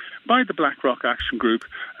by the Blackrock Action Group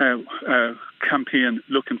campaign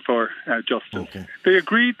looking for justice. Okay. They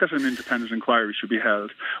agreed that an independent inquiry should be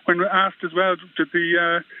held. When we're asked as well, did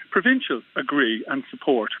the provincial agree and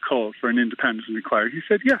support a call for an independent inquiry? He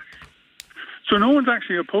said yes. So no one's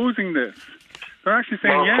actually opposing this. They're actually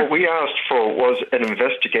saying yes. What we asked for was an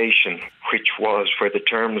investigation which was where the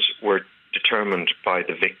terms were determined by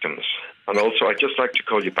the victims. And also, I'd just like to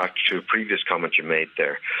call you back to a previous comment you made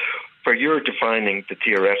there, where you're defining the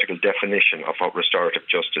theoretical definition of what restorative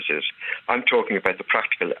justice is. I'm talking about the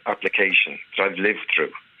practical application that I've lived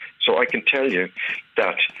through. So I can tell you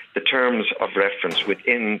that the terms of reference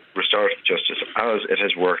within restorative justice, as it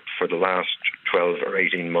has worked for the last 12 or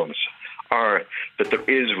 18 months, are that there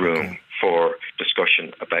is room for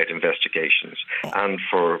discussion about investigations and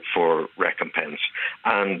for recompense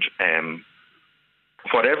and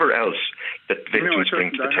whatever else that victims bring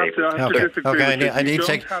to the table.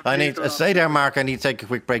 I need to stay there, Mark. I need to take a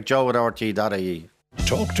quick break. Joe at RT.ie.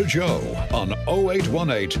 Talk to Joe on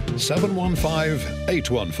 0818 715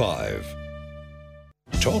 815.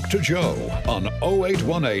 Talk to Joe on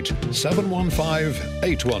 0818 715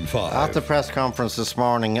 815. At the press conference this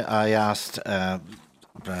morning, I asked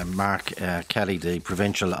Mark Kelly, the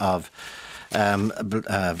provincial of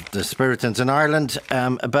the Spiritons in Ireland,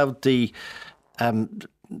 about the...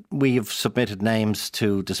 we have submitted names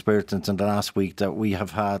to the Spiritons in the last week that we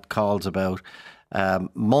have had calls about,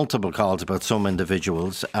 multiple calls about some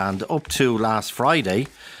individuals, and up to last Friday,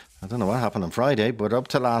 I don't know what happened on Friday, but up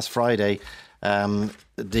to last Friday,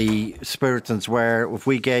 the Spiritons were, if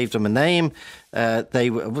we gave them a name,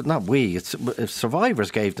 if survivors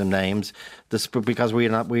gave them names, because we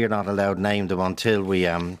are not allowed to name them until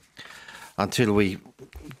we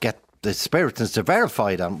get the Spiritons to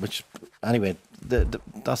verify them, which anyway,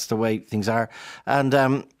 that's the way things are. And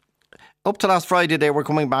up to last Friday, they were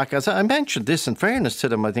coming back. As I mentioned this, in fairness to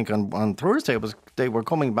them, I think on Thursday, they were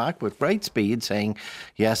coming back with great speed, saying,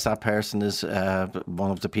 yes, that person is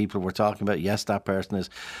one of the people we're talking about. Yes, that person is.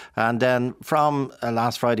 And then from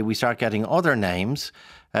last Friday, we start getting other names,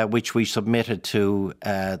 which we submitted to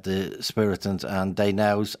the Spiritons, and they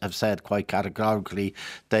now have said quite categorically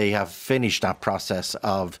they have finished that process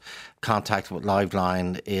of contact with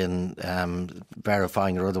Liveline in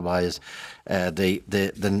verifying or otherwise. We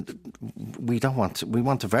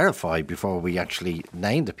want to verify before we actually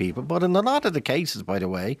name the people. But in a lot of the cases, by the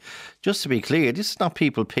way, just to be clear, this is not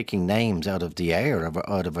people picking names out of the air or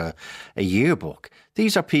out of a yearbook.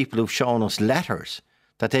 These are people who've shown us letters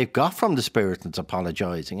that they've got from the Spiritons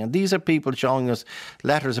apologising. And these are people showing us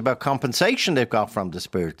letters about compensation they've got from the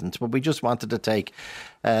Spiritons. But we just wanted to take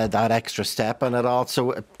that extra step. And it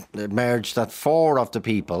also emerged that 4 of the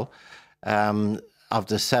people of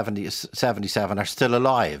the 77 are still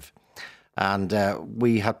alive. And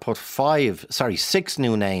we had put 6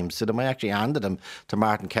 new names to them. I actually handed them to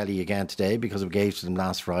Martin Kelly again today because we gave to them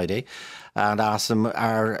last Friday and asked them,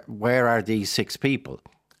 where are these 6 people?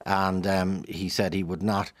 And he said he would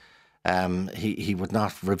not he would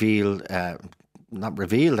not reveal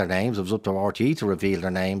their names. It was up to RTE to reveal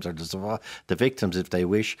their names or the victims if they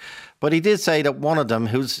wish. But he did say that one of them,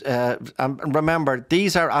 who's remember,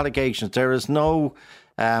 these are allegations. There is no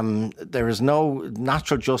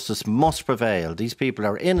natural justice must prevail. These people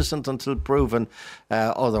are innocent until proven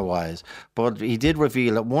otherwise. But he did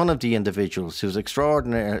reveal that one of the individuals, who's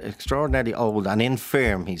extraordinarily old and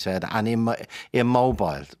infirm, he said, and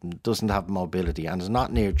immobile, doesn't have mobility and is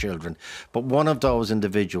not near children, but one of those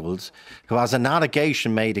individuals who has an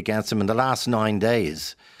allegation made against him in the last 9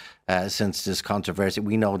 days, since this controversy.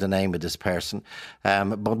 We know the name of this person.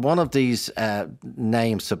 But one of these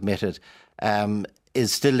names submitted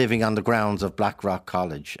is still living on the grounds of Blackrock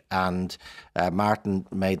College, and Martin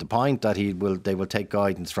made the point that they will take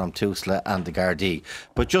guidance from Tusla and the Gardaí.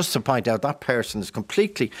 But just to point out, that person is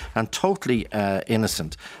completely and totally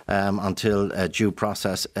innocent until due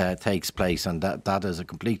process takes place, and that is a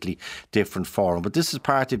completely different forum. But this is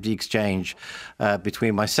part of the exchange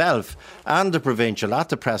between myself and the provincial at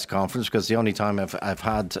the press conference, because the only time I've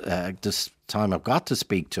had this time I've got to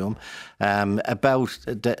speak to him about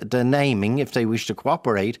the naming, if they wish to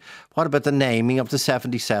cooperate. What about the naming of the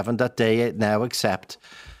 77 that they now accept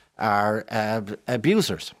are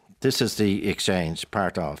abusers? This is the exchange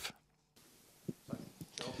part of.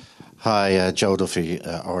 Hi, Joe Duffy,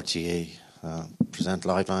 RTE, present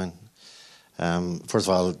Liveline. First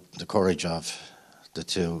of all, the courage of the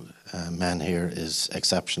two men here is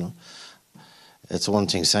exceptional. It's one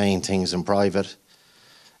thing saying things in private.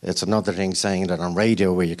 It's another thing saying that on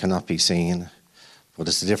radio where you cannot be seen, but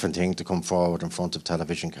it's a different thing to come forward in front of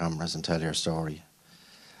television cameras and tell your story.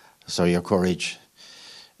 So your courage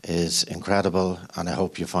is incredible, and I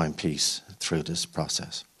hope you find peace through this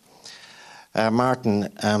process. Martin,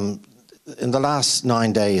 in the last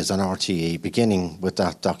 9 days on RTE, beginning with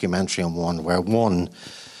that documentary on One, where one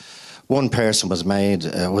person was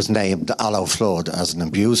named Allo Flood as an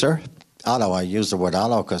abuser. Allo, I use the word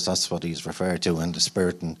Allo because that's what he's referred to in the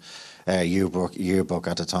Spiriton yearbook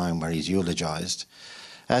at the time, where he's eulogised.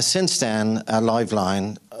 Since then,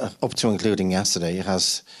 Liveline, up to including yesterday,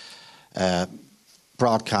 has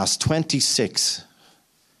broadcast 26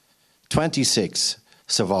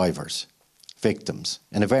 survivors, victims,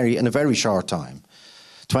 in a very short time.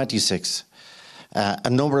 26. A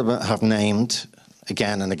number of them have named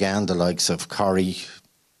again and again the likes of Corrie.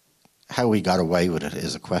 How he got away with it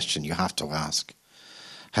is a question you have to ask.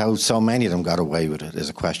 How so many of them got away with it is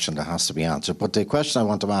a question that has to be answered. But the question I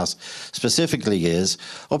want to ask specifically is,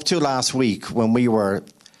 up to last week, when we were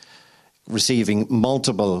receiving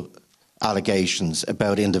multiple allegations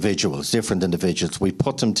about individuals, different individuals, we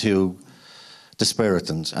put them to the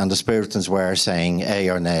Spiritons, and the Spiritons were saying A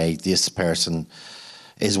or nay, this person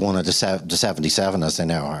is one of the 77, as they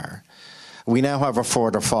now are. We now have a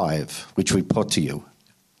further 5, which we put to you.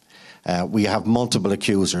 We have multiple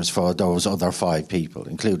accusers for those other 5 people,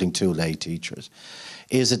 including 2 lay teachers.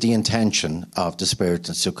 Is it the intention of the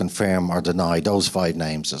Spiritons to confirm or deny those 5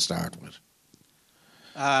 names to start with?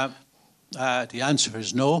 The answer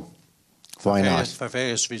is no. Why not? For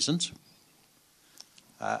various reasons.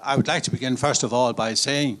 I would like to begin, first of all, by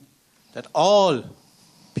saying that all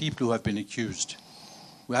people who have been accused,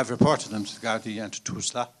 we have reported them to the Gardaí and to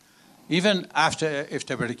Tusla, even if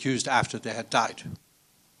they were accused after they had died.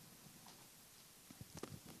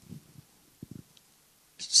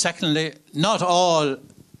 Secondly, not all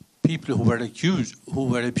people who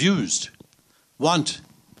were abused want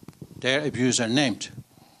their abuser named.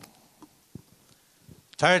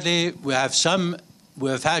 Thirdly, we have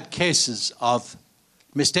had cases of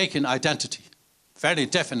mistaken identity, very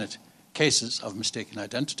definite cases of mistaken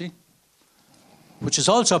identity, which is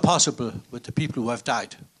also possible with the people who have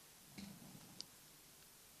died.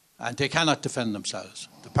 And they cannot defend themselves.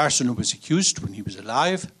 The person who was accused when he was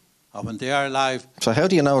alive, or when they are alive. So how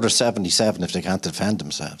do you know they're 77 if they can't defend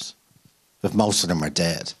themselves? If most of them are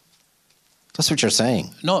dead? That's what you're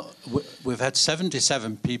saying. No, we've had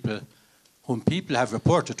 77 people whom people have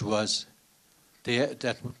reported to us,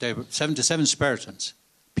 that they were 77 Spiritons.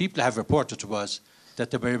 People have reported to us that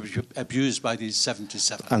they were abused by these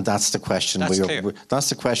 77. And that's the question. That's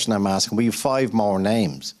the question I'm asking. We have 5 more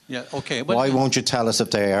names. Yeah, okay. Well, why won't you tell us if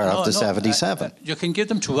they are of the 77? You can give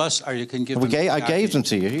them to us, or you can give them to I gave them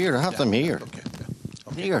to you. Here, I have them here. Okay.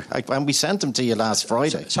 Here, and we sent them to you last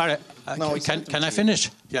Friday. Sorry, can I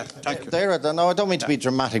finish? Yeah, thank you. No, I don't mean to be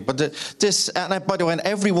dramatic, but this, and by the way,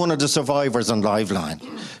 every one of the survivors on Liveline,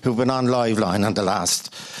 who've been on Liveline in the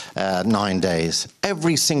last 9 days,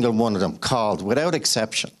 every single one of them called, without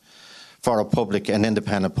exception, for an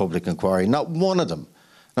independent public inquiry. Not one of them,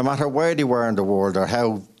 no matter where they were in the world or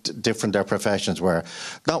how different their professions were,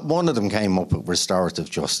 not one of them came up with restorative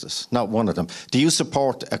justice. Not one of them. Do you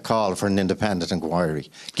support a call for an independent inquiry,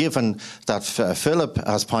 given that Philip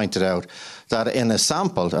has pointed out that in a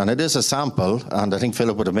sample, and it is a sample, and I think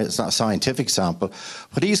Philip would admit it's not a scientific sample,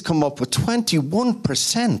 but he's come up with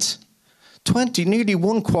 21%. Nearly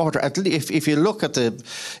one quarter. If you look at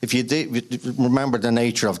remember the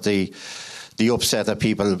nature of the upset that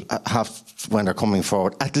people have when they're coming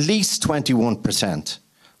forward, at least 21%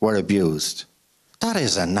 were abused. That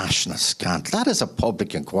is a national scandal. That is a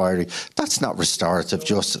public inquiry. That's not restorative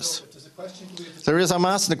justice. There is. I'm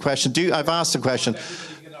asking the question. I've asked the question.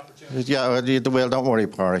 Yeah, well, don't worry,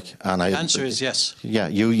 Pádraig. The answer is yes. Yeah,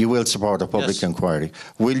 you will support a public inquiry.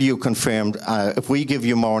 Will you confirm, if we give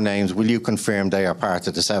you more names, will you confirm they are part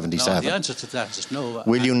of the 77? No, the answer to that is no.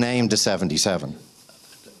 Will you name the 77?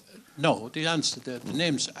 No, the answer, the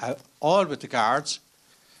names are all with the guards,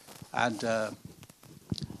 and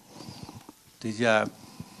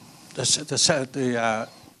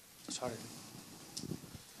sorry.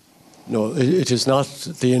 No, it is not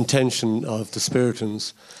the intention of the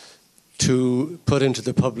Spiritans to put into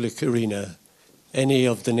the public arena any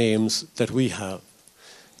of the names that we have.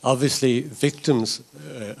 Obviously, victims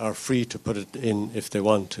are free to put it in if they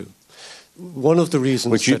want to. One of the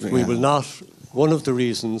reasons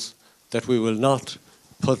that we will not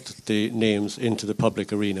put the names into the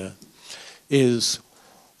public arena is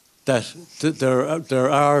that there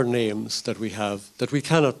are names that we have that we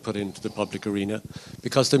cannot put into the public arena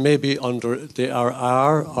because they may be under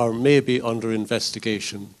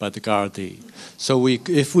investigation by the Gardaí. So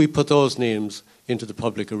if we put those names into the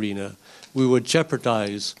public arena, we would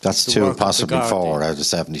jeopardise. That's two, possibly four out of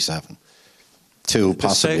 77. Two,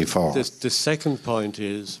 possibly four. The second point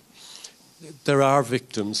is there are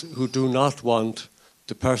victims who do not want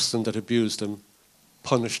the person that abused them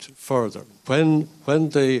punished further. When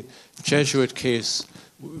the Jesuit case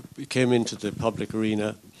came into the public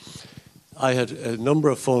arena, I had a number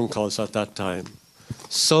of phone calls at that time,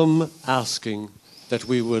 some asking that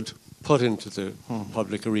we would put into the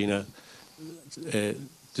public arena the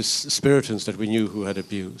Spiritans that we knew who had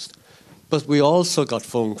abused. But we also got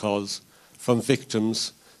phone calls from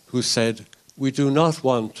victims who said, we do not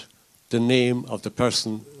want the name of the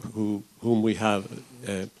person whom we have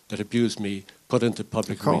that abused me put into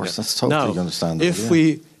public arena. Of course, that's totally understandable.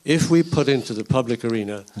 If we put into the public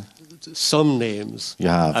arena some names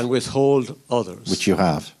and withhold others, which you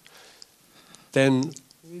have, then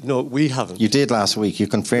no, we haven't. You did last week. You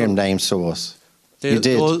confirmed names to us. You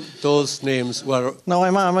did. Those names were. No,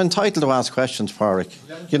 I'm entitled to ask questions, Pádraig.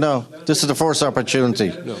 You know, this is the first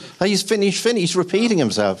opportunity. No. He's finished repeating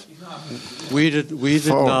himself. We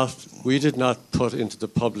did not put into the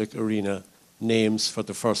public arena names for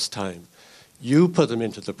the first time. You put them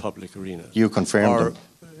into the public arena. You confirmed them.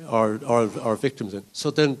 Our victims.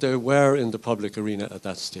 So then they were in the public arena at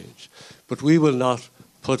that stage. But we will not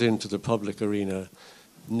put into the public arena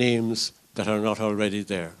names that are not already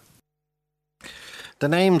there. The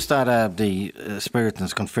names that the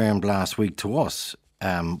Spiritans confirmed last week to us,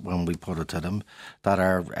 when we put it to them, that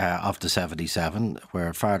are of the 77,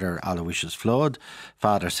 were Father Aloysius Flood,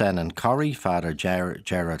 Father Senan Corrie, Father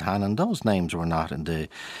Gerard Hannon. Those names were not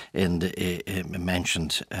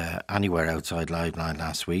mentioned anywhere outside Liveline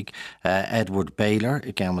last week. Edward Baylor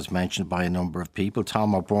again was mentioned by a number of people.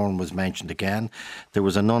 Tom O'Byrne was mentioned again. There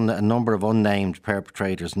was a number of unnamed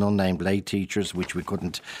perpetrators, unnamed lay teachers, which we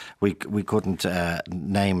couldn't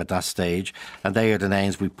name at that stage, and they are the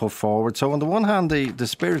names we put forward. So on the one hand, the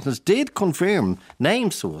Spiritans did confirm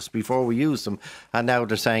names to us before we used them, and now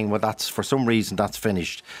they're saying, well, that's for some reason that's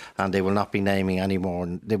finished and they will not be naming anymore,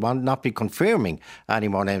 they will not be confirming any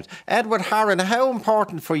more names. Edward Harron, how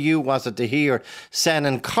important for you was it to hear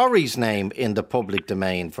Senan Corrie's name in the public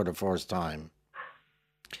domain for the first time?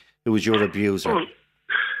 Who was your abuser? Well,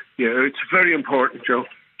 yeah, it's very important, Joe,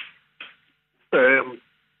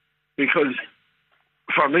 because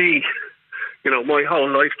for me, you know, my whole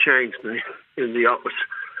life changed in the office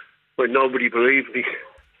when nobody believed me,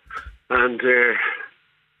 and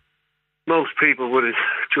most people would have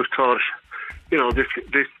just thought, you know, this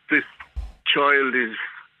child is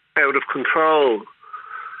out of control.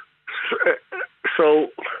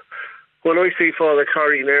 So when I see Father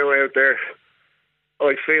Corrie now out there,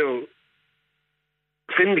 I feel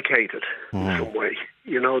vindicated in some way.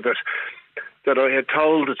 You know, that I had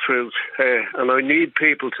told the truth, and I need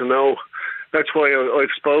people to know. That's why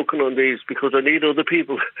I've spoken on these, because I need other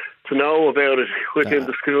people to know about it within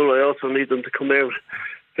the school. I also need them to come out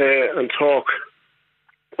and talk.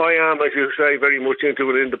 I am, as you say, very much into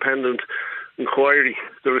an independent inquiry,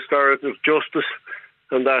 the restorative justice,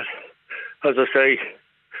 and that, as I say,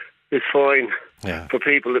 is fine. Yeah. For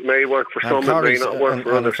people, it may work for some, it may not work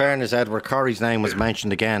for others. In fairness, Edward, Corrie's name was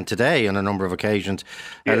mentioned again today on a number of occasions.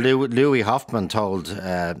 Louis Hoffman told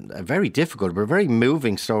a very difficult but very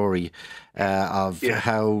moving story of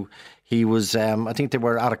how he was, I think they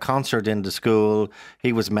were at a concert in the school.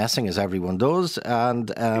 He was messing, as everyone does,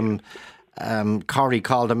 and Corrie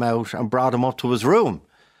called him out and brought him up to his room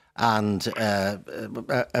and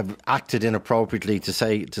acted inappropriately, to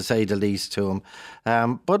say the least, to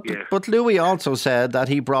him. But Louis also said that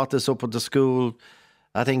he brought this up at the school,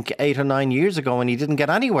 I think 8 or 9 years ago, and he didn't get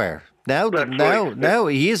anywhere. Now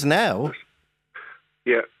he is now.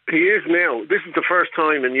 Yeah, he is now. This is the first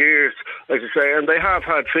time in years, as I say, and they have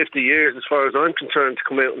had 50 years, as far as I'm concerned, to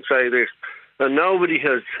come out and say this, and nobody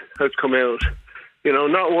has come out. You know,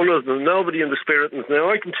 not one of them. Nobody in the Spiritans.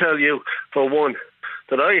 Now, I can tell you, for one,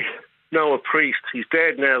 that I know a priest. He's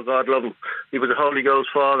dead now, God love him. He was a Holy Ghost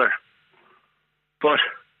father. But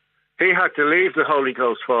he had to leave the Holy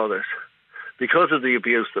Ghost fathers because of the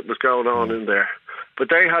abuse that was going on in there. But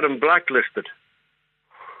they had him blacklisted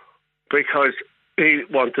because he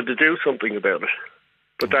wanted to do something about it.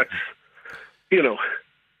 But that's, you know,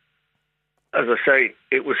 as I say,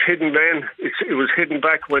 it was hidden then. It was hidden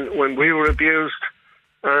back when we were abused.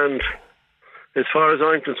 And as far as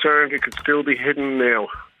I'm concerned, it could still be hidden now.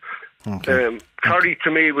 Okay. Corrie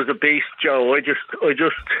to me was a beast, Joe. I just,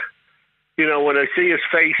 you know, when I see his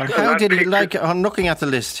face. And how did he, like, I'm looking at the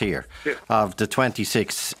list here of the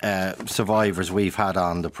 26 survivors we've had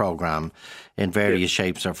on the programme in various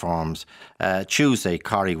shapes or forms. Tuesday,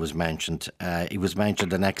 Corrie was mentioned. He was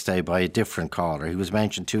mentioned the next day by a different caller. He was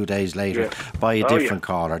mentioned 2 days later by a different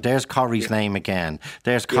caller. There's Corrie's name again.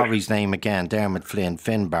 There's Corrie's name again, Dermot Flynn,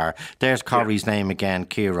 Finbar. There's Corrie's name again,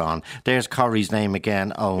 Kieran. There's Corrie's name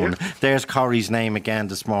again, Owen. There's Corrie's name again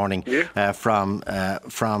this morning from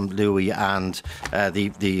Louis and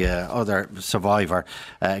the other survivor.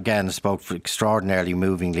 Again, spoke extraordinarily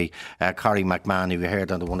movingly. Corrie McMahon, who we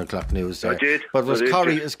heard on the 1 o'clock news there. But was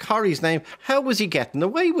Corrie's name? How was he getting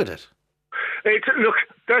away with it? Look,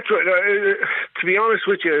 that's right. To be honest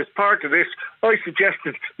with you, as part of this, I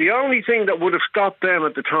suggested the only thing that would have stopped them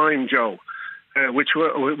at the time, Joe, which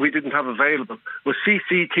we didn't have available, was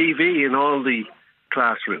CCTV in all the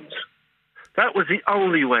classrooms. That was the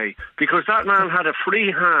only way, because that man had a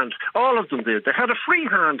free hand. All of them did. They had a free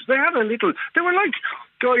hand. They had a little. They were like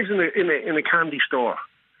guys in a candy store.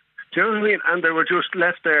 Do you know what I mean? And they were just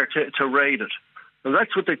left there to raid it. And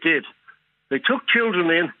that's what they did. They took children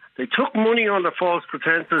in, they took money on the false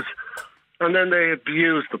pretences, and then they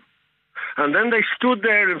abused them. And then they stood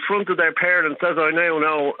there in front of their parents, as I now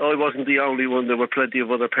know, I wasn't the only one. There were plenty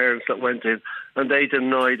of other parents that went in, and they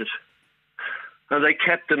denied it. And they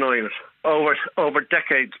kept denying it over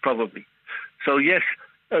decades, probably. So yes,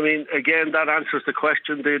 I mean, again, that answers the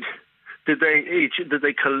question: Did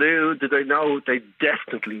they collude? Did they know? They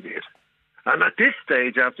definitely did. And at this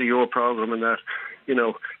stage, after your programme and that, you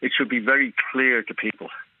know, it should be very clear to people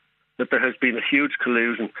that there has been a huge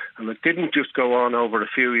collusion, and it didn't just go on over a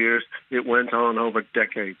few years, it went on over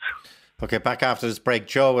decades. OK, back after this break,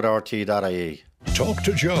 Joe at RT.ie. Talk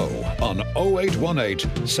to Joe on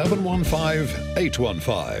 0818 715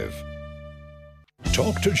 815.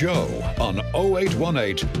 Talk to Joe on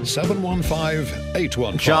 0818 715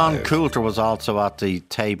 815. John Coulter was also at the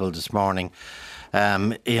table this morning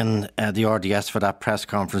in the RDS for that press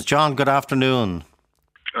conference. John, good afternoon.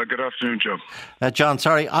 Good afternoon, Joe. John,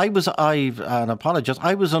 sorry, I apologise.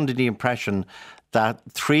 I was under the impression that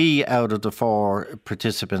 3 out of the 4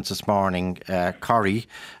 participants this morning, Corrie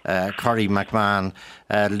McMahon,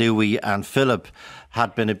 Louis and Philip,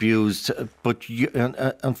 had been abused. But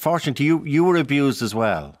unfortunately, you were abused as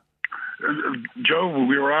well. Joe,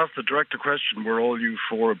 we were asked the direct question, were all you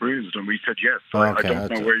 4 abused? And we said yes. So okay, I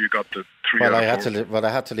don't know where you got the 3 out of 4. I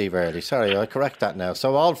had to leave early. Sorry, I correct that now.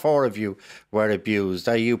 So all 4 of you were abused.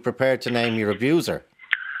 Are you prepared to name your abuser?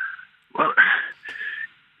 Well,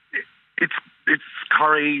 it's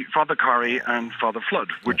Corrie, Father Corrie and Father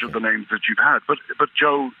Flood, which are the names that you've had. But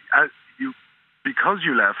Joe, because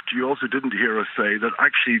you left, you also didn't hear us say that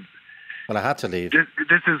actually. Well, I had to leave. This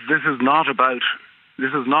is not about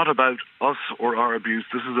us or our abuse.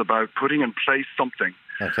 This is about putting in place something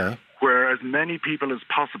where as many people as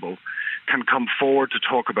possible can come forward to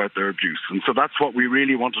talk about their abuse. And so that's what we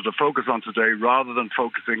really wanted to focus on today, rather than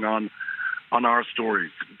focusing on our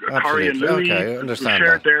stories. Corrie and Louis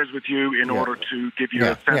shared theirs with you in order to give you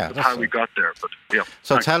a sense of how we got there. But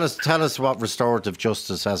so tell us what restorative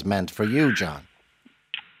justice has meant for you, John.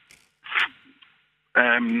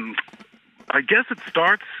 I guess it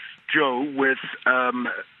starts, Joe, with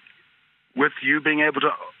you being able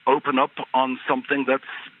to open up on something that's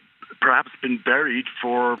perhaps been buried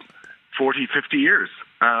for 40, 50 years.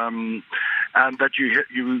 And that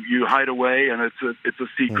you hide away, and it's a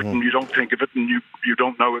secret, and you don't think of it, and you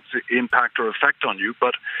don't know its impact or effect on you.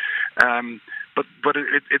 But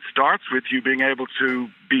it starts with you being able to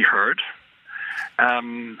be heard,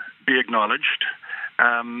 be acknowledged,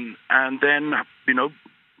 and then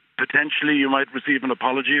potentially you might receive an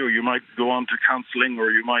apology, or you might go on to counselling,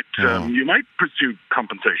 or you might pursue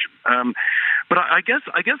compensation. But I guess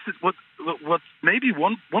what maybe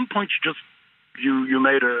one point you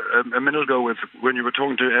made a minute ago when you were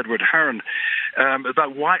talking to Edward Heron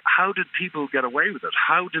about how did people get away with it?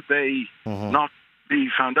 How did they not be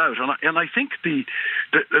found out? And I think the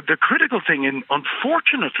critical thing,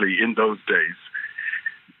 unfortunately, in those days,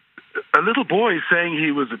 a little boy saying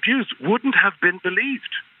he was abused wouldn't have been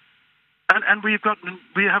believed. And we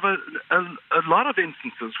have a lot of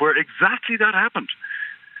instances where exactly that happened.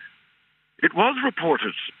 It was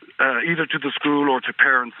reported either to the school or to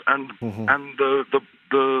parents, and the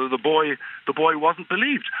boy wasn't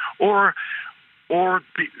believed, or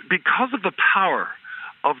because of the power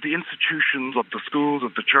of the institutions, of the schools,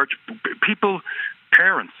 of the church,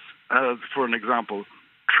 parents, for an example,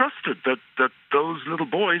 trusted that those little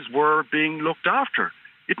boys were being looked after.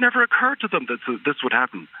 It never occurred to them that this would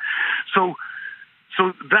happen. So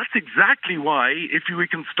that's exactly why, if we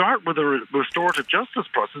can start with a restorative justice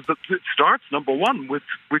process, that it starts, number one, with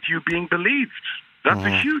you being believed. That's a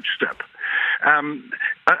huge step. And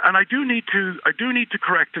I do need to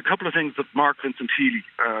correct a couple of things that Mark Vincent Healy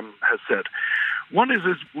has said. One is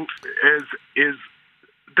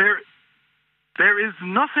there is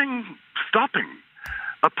nothing stopping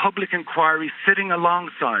a public inquiry sitting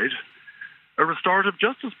alongside a restorative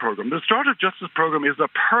justice program. The restorative justice program is a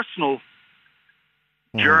personal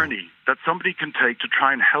journey that somebody can take to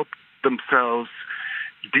try and help themselves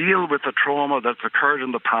deal with the trauma that's occurred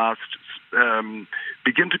in the past,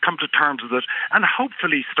 begin to come to terms with it, and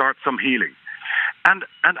hopefully start some healing. And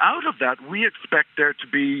out of that, we expect there to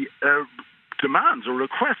be demands or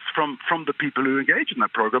requests from the people who engage in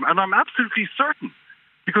that program. And I'm absolutely certain,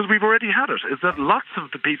 because we've already had it, is that lots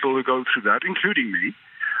of the people who go through that, including me,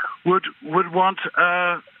 would want.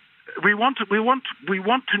 We want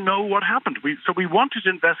to know what happened. So we want it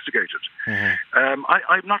investigated.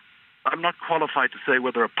 I'm not qualified to say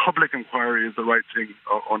whether a public inquiry is the right thing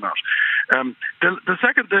or not. The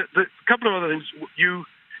second, the couple of other things. You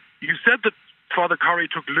said that Father Corrie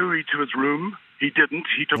took Louis to his room. He didn't.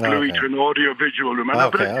 He took Louis to an audio-visual room.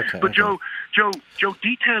 But Joe,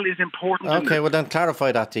 detail is important. Okay, well then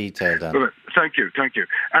clarify that detail then. Thank you.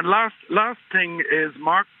 And last thing is,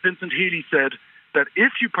 Mark Vincent Healy said that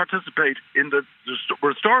if you participate in the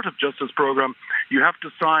restorative justice program, you have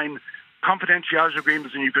to sign confidentiality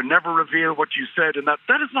agreements, and you can never reveal what you said. And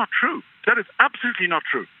that is not true. That is absolutely not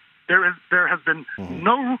true. There has been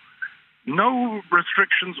no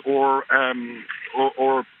restrictions or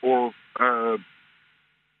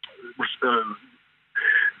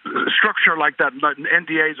structure like that,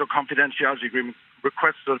 NDAs or confidentiality agreements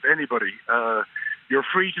requested of anybody. You're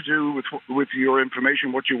free to do with your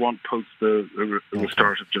information what you want post the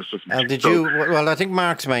restorative justice. And well, I think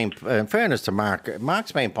Mark's main, in fairness to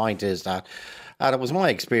Mark's main point is that, and it was my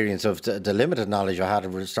experience of the limited knowledge I had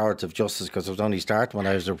of restorative justice, because I was only starting when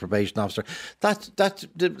I was a probation officer, that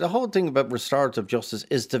the whole thing about restorative justice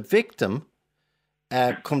is the victim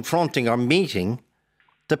confronting or meeting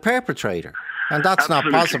the perpetrator. And that's not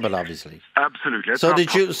possible, obviously. Absolutely. So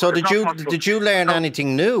did you learn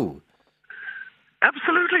anything new?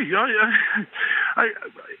 Absolutely.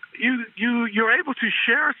 You're able to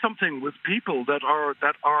share something with people that are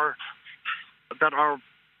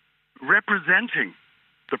representing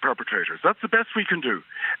the perpetrators. That's the best we can do,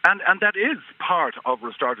 and that is part of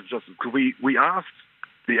restorative justice. We asked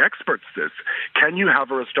the experts this: can you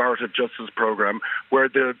have a restorative justice program where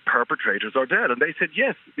the perpetrators are dead? And they said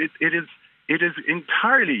yes. It is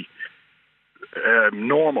entirely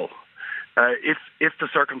normal. If the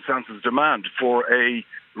circumstances demand, for a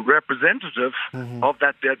representative of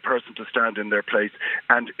that dead person to stand in their place,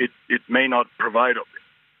 and it may not provide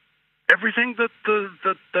everything that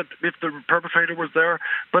if the perpetrator was there,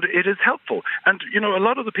 but it is helpful. And a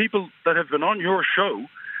lot of the people that have been on your show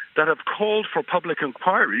that have called for public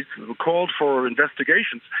inquiries, called for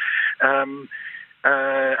investigations, and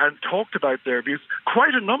talked about their abuse,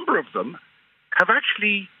 quite a number of them have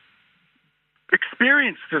actually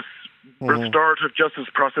experienced this restorative justice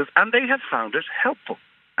process, and they have found it helpful.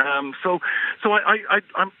 So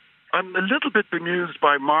I'm a little bit bemused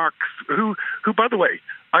by Mark, who by the way,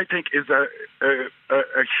 I think is a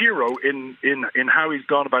hero in how he's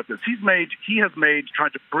gone about this. He has made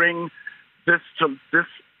trying to bring this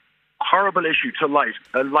horrible issue to light,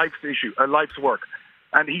 a life's issue, a life's work,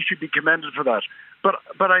 and he should be commended for that. But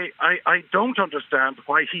I don't understand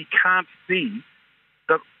why he can't see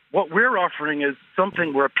that what we're offering is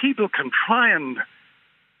something where people can try and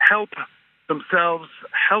help themselves,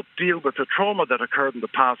 help deal with the trauma that occurred in the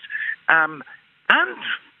past, and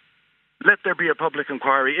let there be a public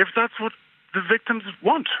inquiry if that's what the victims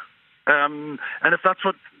want, and if that's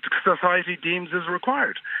what society deems is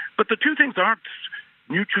required. But the two things aren't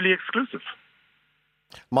mutually exclusive.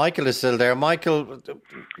 Michael is still there. Michael,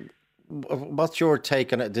 what's your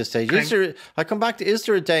take on it at this stage? Is there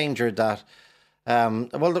a danger that,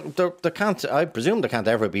 there can't, I presume there can't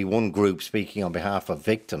ever be one group speaking on behalf of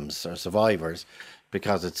victims or survivors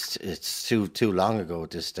because it's too long ago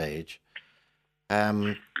at this stage.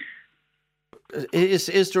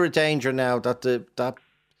 Is there a danger now that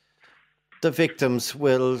the victims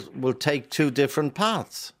will take two different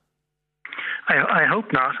paths? I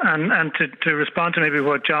hope not. And to respond to maybe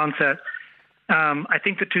what John said, I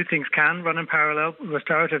think the two things can run in parallel.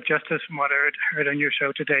 Restorative justice, from what I heard on your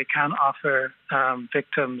show today, can offer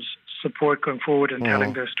victims support going forward in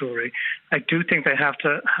telling their story. I do think they have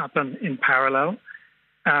to happen in parallel.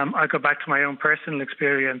 I go back to my own personal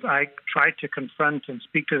experience. I tried to confront and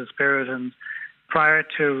speak to the Spiritans prior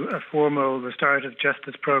to a formal restorative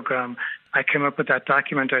justice program. I came up with that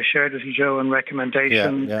document I shared with you, Joe, and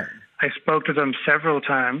recommendations. Yeah. I spoke to them several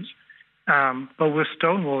times, but was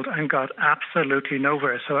stonewalled and got absolutely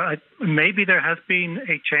nowhere. So maybe there has been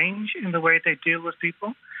a change in the way they deal with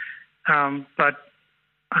people, but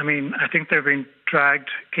I mean, I think they've been dragged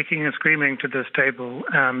kicking and screaming to this table,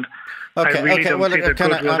 and I really don't see the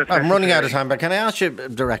goodwill. I'm running out of time, but can I ask you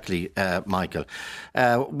directly, Michael,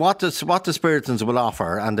 what the Spiritans will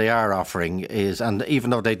offer, and they are offering, is, and even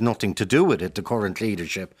though they've nothing to do with it, the current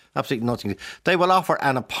leadership, absolutely nothing, they will offer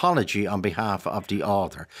an apology on behalf of the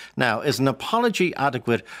author. Now, is an apology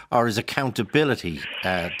adequate, or is accountability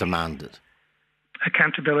demanded?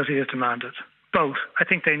 Accountability is demanded. Both. I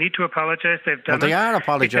think they need to apologise. They've done they are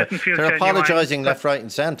apologising. They're apologising left, right and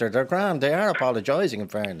centre. They're grand. They are apologising, in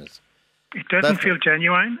fairness. It doesn't feel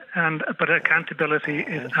genuine, but accountability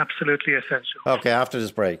is absolutely essential. OK, after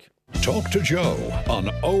this break. Talk to Joe on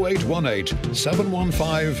 0818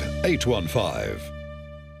 715 815.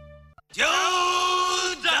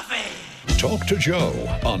 Joe Duffy! Talk to Joe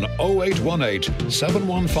on 0818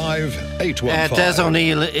 715 815. Des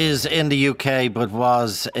O'Neill is in the UK but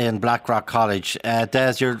was in Blackrock College.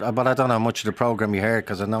 Des, but I don't know how much of the programme you heard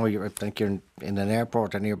because I know I think you're in an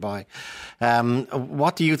airport or nearby.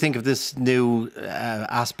 What do you think of this new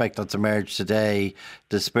aspect that's emerged today?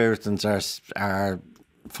 The Spiritans are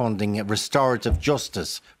funding a restorative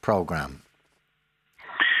justice programme.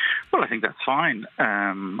 Well, I think that's fine.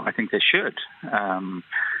 I think they should.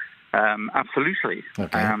 Absolutely.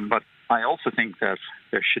 Okay. But I also think that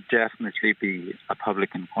there should definitely be a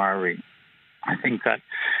public inquiry. I think that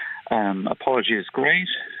apology is great.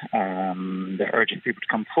 They're urging people to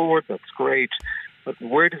come forward. That's great. But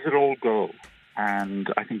where does it all go? And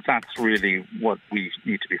I think that's really what we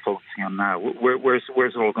need to be focusing on now. Where's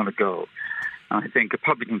it all going to go? I think a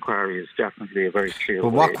public inquiry is definitely a very clear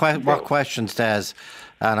way. What questions, Des,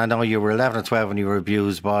 and I know you were 11 or 12 when you were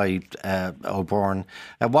abused by O'Byrne,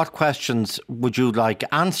 what questions would you like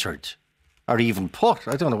answered or even put?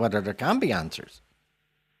 I don't know whether there can be answers.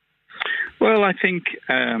 Well, I think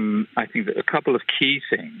that a couple of key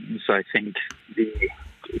things. I think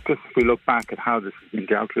because if we look back at how this has been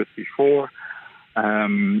dealt with before,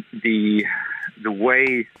 the way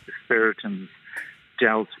the Spiritans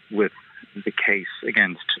dealt with the case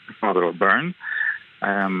against Father O'Byrne,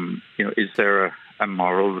 is there a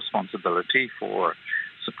moral responsibility for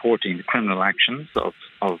supporting the criminal actions of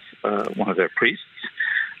one of their priests?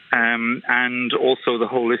 And also the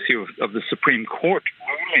whole issue of the Supreme Court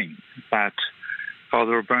ruling that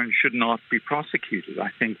Father O'Byrne should not be prosecuted.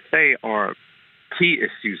 I think they are key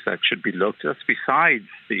issues that should be looked at, besides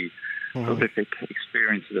the horrific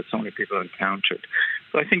experiences that so many people have encountered.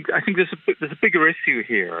 So I think there's a bigger issue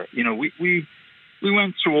here. You know, we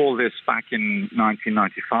went through all this back in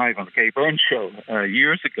 1995 on the Gay Byrne show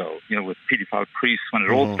years ago. You know, with paedophile priests when it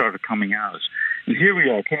all started coming out, and here we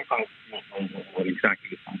are, 25 years later, what exactly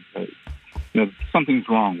the time is. You know, something's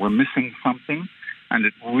wrong. We're missing something, and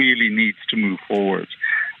it really needs to move forward.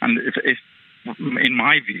 And if in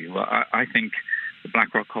my view, I think the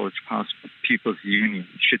Blackrock College Pupils Union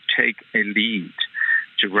should take a lead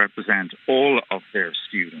to represent all of their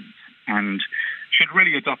students and should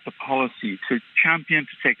really adopt a policy to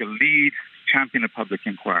take a lead, champion a public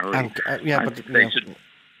inquiry. And,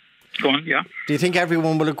 Go on, yeah. Do you think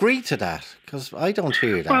everyone will agree to that? Because I don't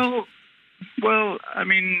hear that. Well, I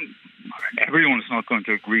mean, everyone's not going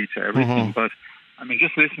to agree to everything, but I mean,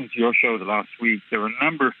 just listening to your show the last week, there were a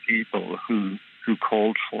number of people who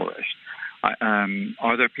called for it.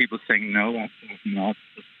 Are there people saying no? Absolutely not.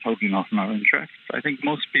 It's totally not in our interests. I think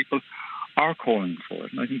most people are calling for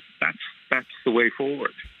it, and I think that's the way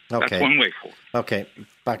forward. Okay. That's one way forward. Okay,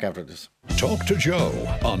 back after this. Talk to Joe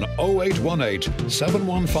on 0818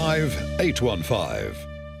 715 815.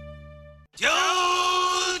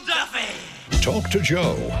 Joe Duffy! Talk to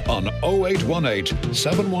Joe on 0818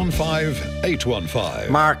 715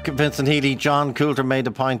 815. Mark Vincent Healy, John Coulter made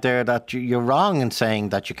the point there that you're wrong in saying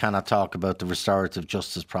that you cannot talk about the restorative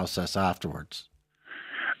justice process afterwards.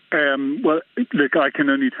 Well, look, I can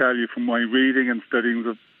only tell you from my reading and studying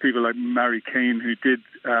of people like Mary Kane, who did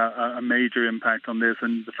a major impact on this,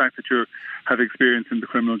 and the fact that you have experience in the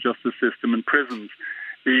criminal justice system and prisons.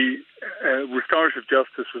 The restorative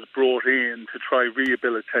justice was brought in to try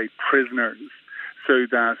rehabilitate prisoners so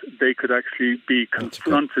that they could actually be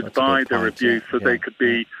confronted by their abuse, so they could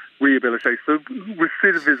be rehabilitated. So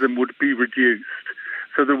recidivism would be reduced.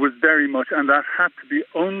 So there was very much, and that had to be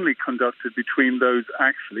only conducted between those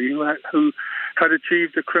actually who had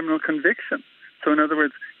achieved a criminal conviction. So in other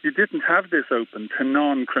words, you didn't have this open to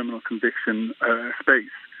non-criminal conviction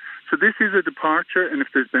space. So this is a departure, and if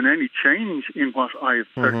there's been any change in what I have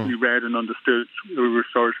certainly read and understood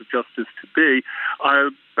restorative justice to be,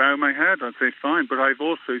 I'll bow my head, I'll say fine. But I've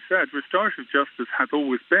also said restorative justice has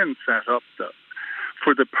always been set up, though,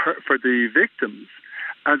 for the victims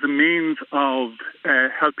as a means of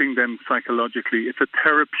helping them psychologically. It's a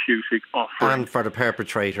therapeutic offering. And for the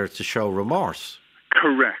perpetrator to show remorse.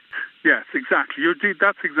 Correct. Yes, exactly.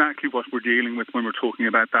 That's exactly what we're dealing with when we're talking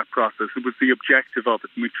about that process. It was the objective of it,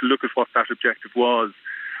 and we have to look at what that objective was.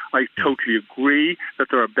 I totally agree that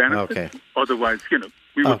there are benefits. Okay. Otherwise, we wouldn't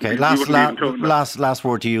Okay, last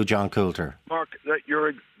word to you, John Coulter. Mark, that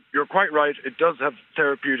you're quite right. It does have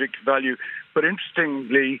therapeutic value, but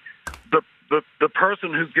interestingly, the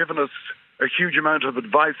person who's given us a huge amount of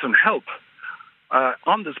advice and help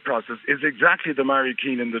on this process is exactly the Mary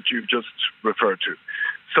Keenan that you've just referred to.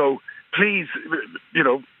 So please,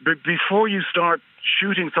 before you start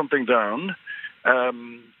shooting something down,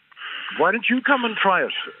 why don't you come and try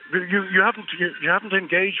it? You haven't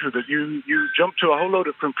engaged with it. You jump to a whole load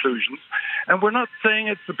of conclusions, and we're not saying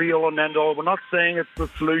it's the be all and end all. We're not saying it's the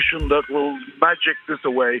solution that will magic this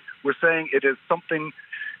away. We're saying it is something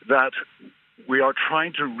that we are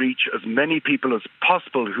trying to reach as many people as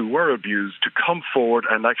possible who were abused to come forward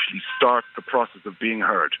and actually start the process of being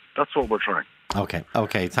heard. That's what we're trying.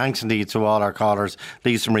 Okay. Thanks indeed to all our callers.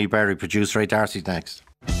 Lisa Marie Berry, producer. Ray Darcy's next.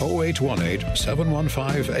 0818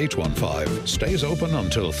 715 815 stays open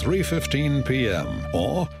until 3:15 p.m.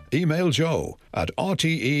 or email joe@rte.ie.